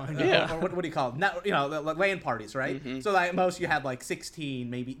 Halo 1. or what do you call it? Not, you know, like LAN parties, right? Mhm. So like most you had like 16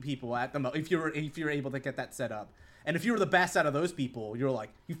 maybe people at the most if you were able to get that set up. And if you were the best out of those people, you were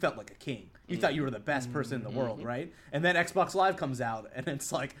like, you felt like a king. You thought you were the best person in the world, right? And then Xbox Live comes out, and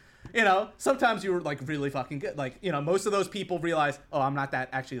it's like, you know, sometimes you were like really fucking good. Like, you know, most of those people realize, oh, I'm not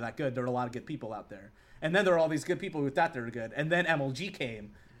actually that good. There are a lot of good people out there. And then there are all these good people who thought they were good. And then MLG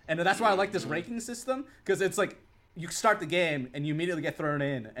came. And that's why I like this ranking system, because it's like, you start the game, and you immediately get thrown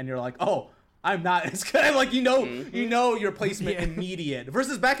in, and you're like, oh, I'm not as good. Like, you know your placement immediate.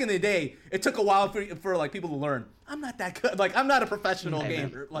 Versus back in the day, it took a while for like people to learn. I'm not that good. Like, I'm not a professional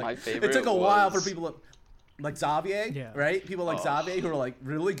gamer. Like, my favorite it took a while for was- people to, like Xavier, Yeah. right? People like Xavier who are like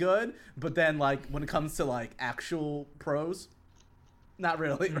really good, but then like when it comes to like actual pros, not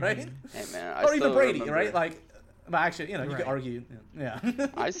really, right? Hey man, I Or even still Brady, remember, right? Like, but actually, you know, you could Right. argue, yeah.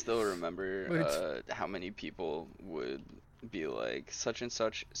 I still remember Which- how many people would be like, such and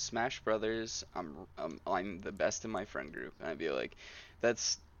such Smash Brothers. I'm the best in my friend group, and I'd be like,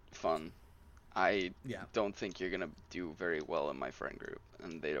 that's fun. I Yeah. don't think you're gonna do very well in my friend group.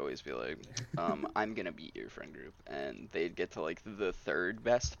 And they'd always be like, I'm gonna beat your friend group. And they'd get to like the third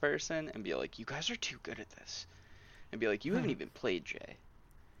best person and be like, you guys are too good at this. And be like, you haven't even played Jay.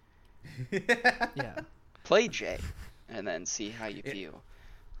 Yeah. Play Jay, and then see how you feel.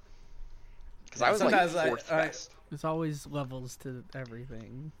 Because I was sometimes like fourth best. There's always levels to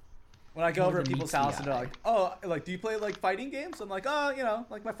everything. When I go More over to than people's meets the house and they're eye. like, "Oh, like, do you play like fighting games?" I'm like, "Oh, you know,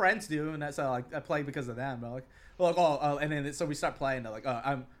 like my friends do," and that's how like I play because of them. They're like, and then so we start playing. They're like, "Oh,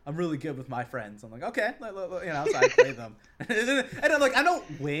 I'm really good with my friends." I'm like, "Okay," you know, so I play them, and I'm like, I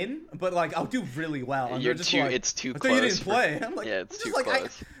don't win, but like I'll do really well. And You're they're just too. like, It's too I close. thought you didn't for- play. I'm like, yeah, it's just too like,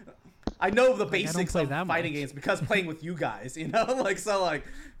 close. I know the I don't basics play of that fighting much. games because playing with you guys, you know, like so, like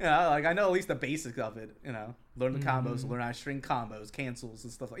you know, like I know at least the basics of it, you know, learn the combos, learn how to string combos, cancels,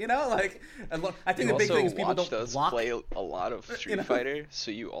 and stuff like, you know, like I think You the big also thing is people watched don't us block. play a lot of Street know? Fighter, so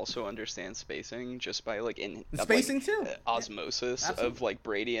you also understand spacing just by like Spacing too. osmosis absolutely. of like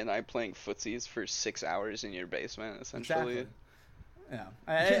Brady and I playing footsies for 6 hours in your basement, essentially. Exactly.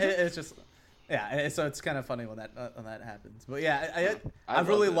 Yeah, it's just so it's kind of funny when that happens. But yeah, I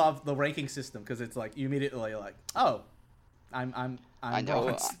really love it. love the ranking system because it's like you immediately like, oh, I'm I know,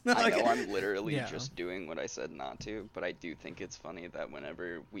 bronze. I Like- know I'm literally Yeah. just doing what I said not to, but I do think it's funny that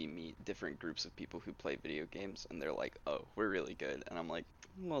whenever we meet different groups of people who play video games and they're like, oh, we're really good, and I'm like,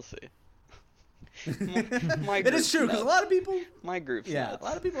 we'll see. My It is group's true because a nuts. lot of people, My group's yeah, nuts. a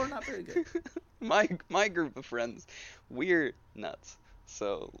lot of people are not very good. my group of friends, we're nuts.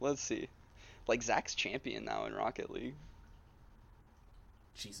 So let's see. Like Zach's champion now in Rocket League.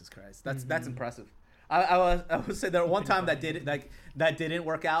 Jesus Christ, that's impressive. I would say that one time that didn't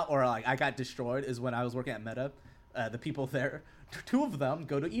work out or like I got destroyed is when I was working at Meta. The people there, two of them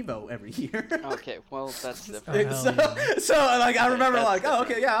go to Evo every year. Okay, well that's Oh, different. hell so, yeah. so like I remember that's like, oh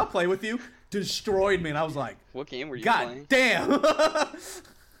different. okay, yeah, I'll play with you. Destroyed me, and I was like, What game were you God playing? damn. I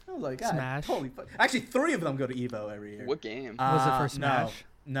was like, God, Smash? holy fuck. Actually, 3 of them go to Evo every year. What game? Was it for No, Smash?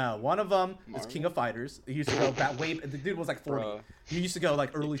 no. One of them is Marvel? King of Fighters. He used to go back way. The dude was like 40. Bro. He used to go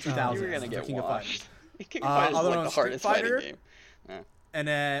like early 2000s. you were gonna for get King of washed. Fighters. King of Fighters is other like one the was Street hardest Fighter? fighting game. And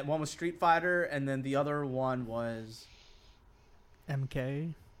then one was Street Fighter, and then the other one was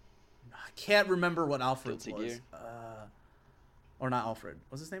MK. I can't remember what Alfred's Guilty was. Gear? Or not Alfred.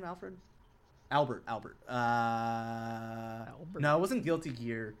 Was his name Alfred? Albert. Albert. No, it wasn't Guilty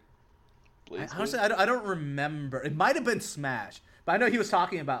Gear. Blaze Honestly, Blue? I don't remember. It might have been Smash, but I know he was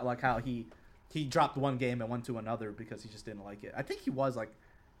talking about like how he dropped one game and went to another because he just didn't like it. I think he was like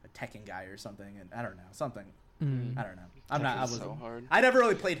a Tekken guy or something, and I don't know something. Mm. I don't know. I'm not. I Tekken's was. so hard. I never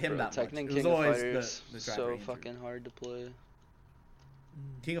really played him Bro, that much. Tekken It was King of always Fighters, the so Drive Ranger. fucking hard to play.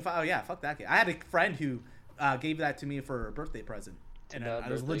 King of Fighters. Oh yeah, fuck that game. I had a friend who gave that to me for a birthday present. It's a And bad I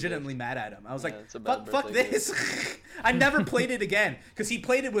was birthday legitimately gift. mad at him. I was Yeah, like, it's a bad fuck birthday this. I never played it again because he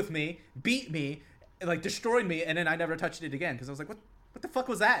played it with me, beat me, and like destroyed me, and then I never touched it again because I was like, what the fuck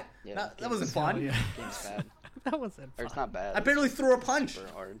was that? Yeah, that games wasn't is fun. hell yeah. Game's bad. That wasn't Or it's fun. not bad. I barely it's threw a punch.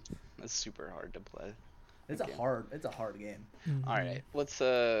 Super hard. It's super hard to play. It's Okay. It's a hard game. All right, let's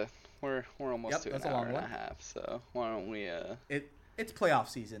we're almost Yep, to that's an a hour long and a one. half, so why don't we It's playoff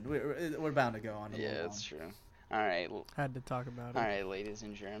season. We're bound to go on. A yeah, little that's true. All right, Had to talk about it. all right, ladies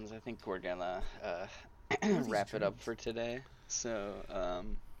and germs. I think we're gonna wrap it up for today. So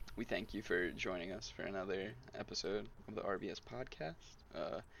we thank you for joining us for another episode of the RBS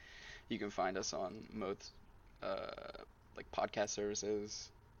podcast. You can find us on most like podcast services,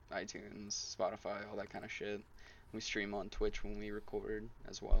 iTunes, Spotify, all that kind of shit. We stream on Twitch when we record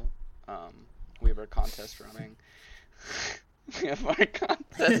as well. We have our contest running. We have our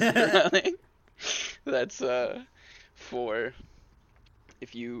contest running. That's for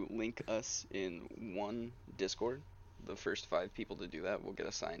if you link us in one Discord, the first 5 people to do that will get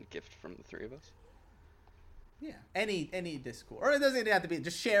a signed gift from the 3 of us. Yeah, any Discord, or it doesn't even have to be.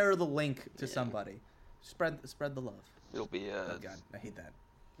 Just share the link to somebody. Spread the love. It'll be Oh God, I hate that.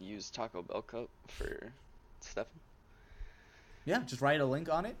 used Taco Bell cup for Stefan. Yeah, just write a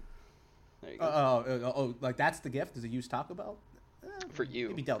link on it. There you go. Oh, like that's the gift? Is it used Taco Bell? For you.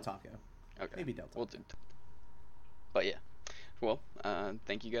 Maybe Del Taco. Okay. Maybe Del Taco. We'll do. But yeah. Well,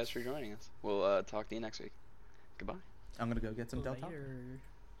 thank you guys for joining us. We'll talk to you next week. Goodbye. I'm gonna go get some Del Taco. Later.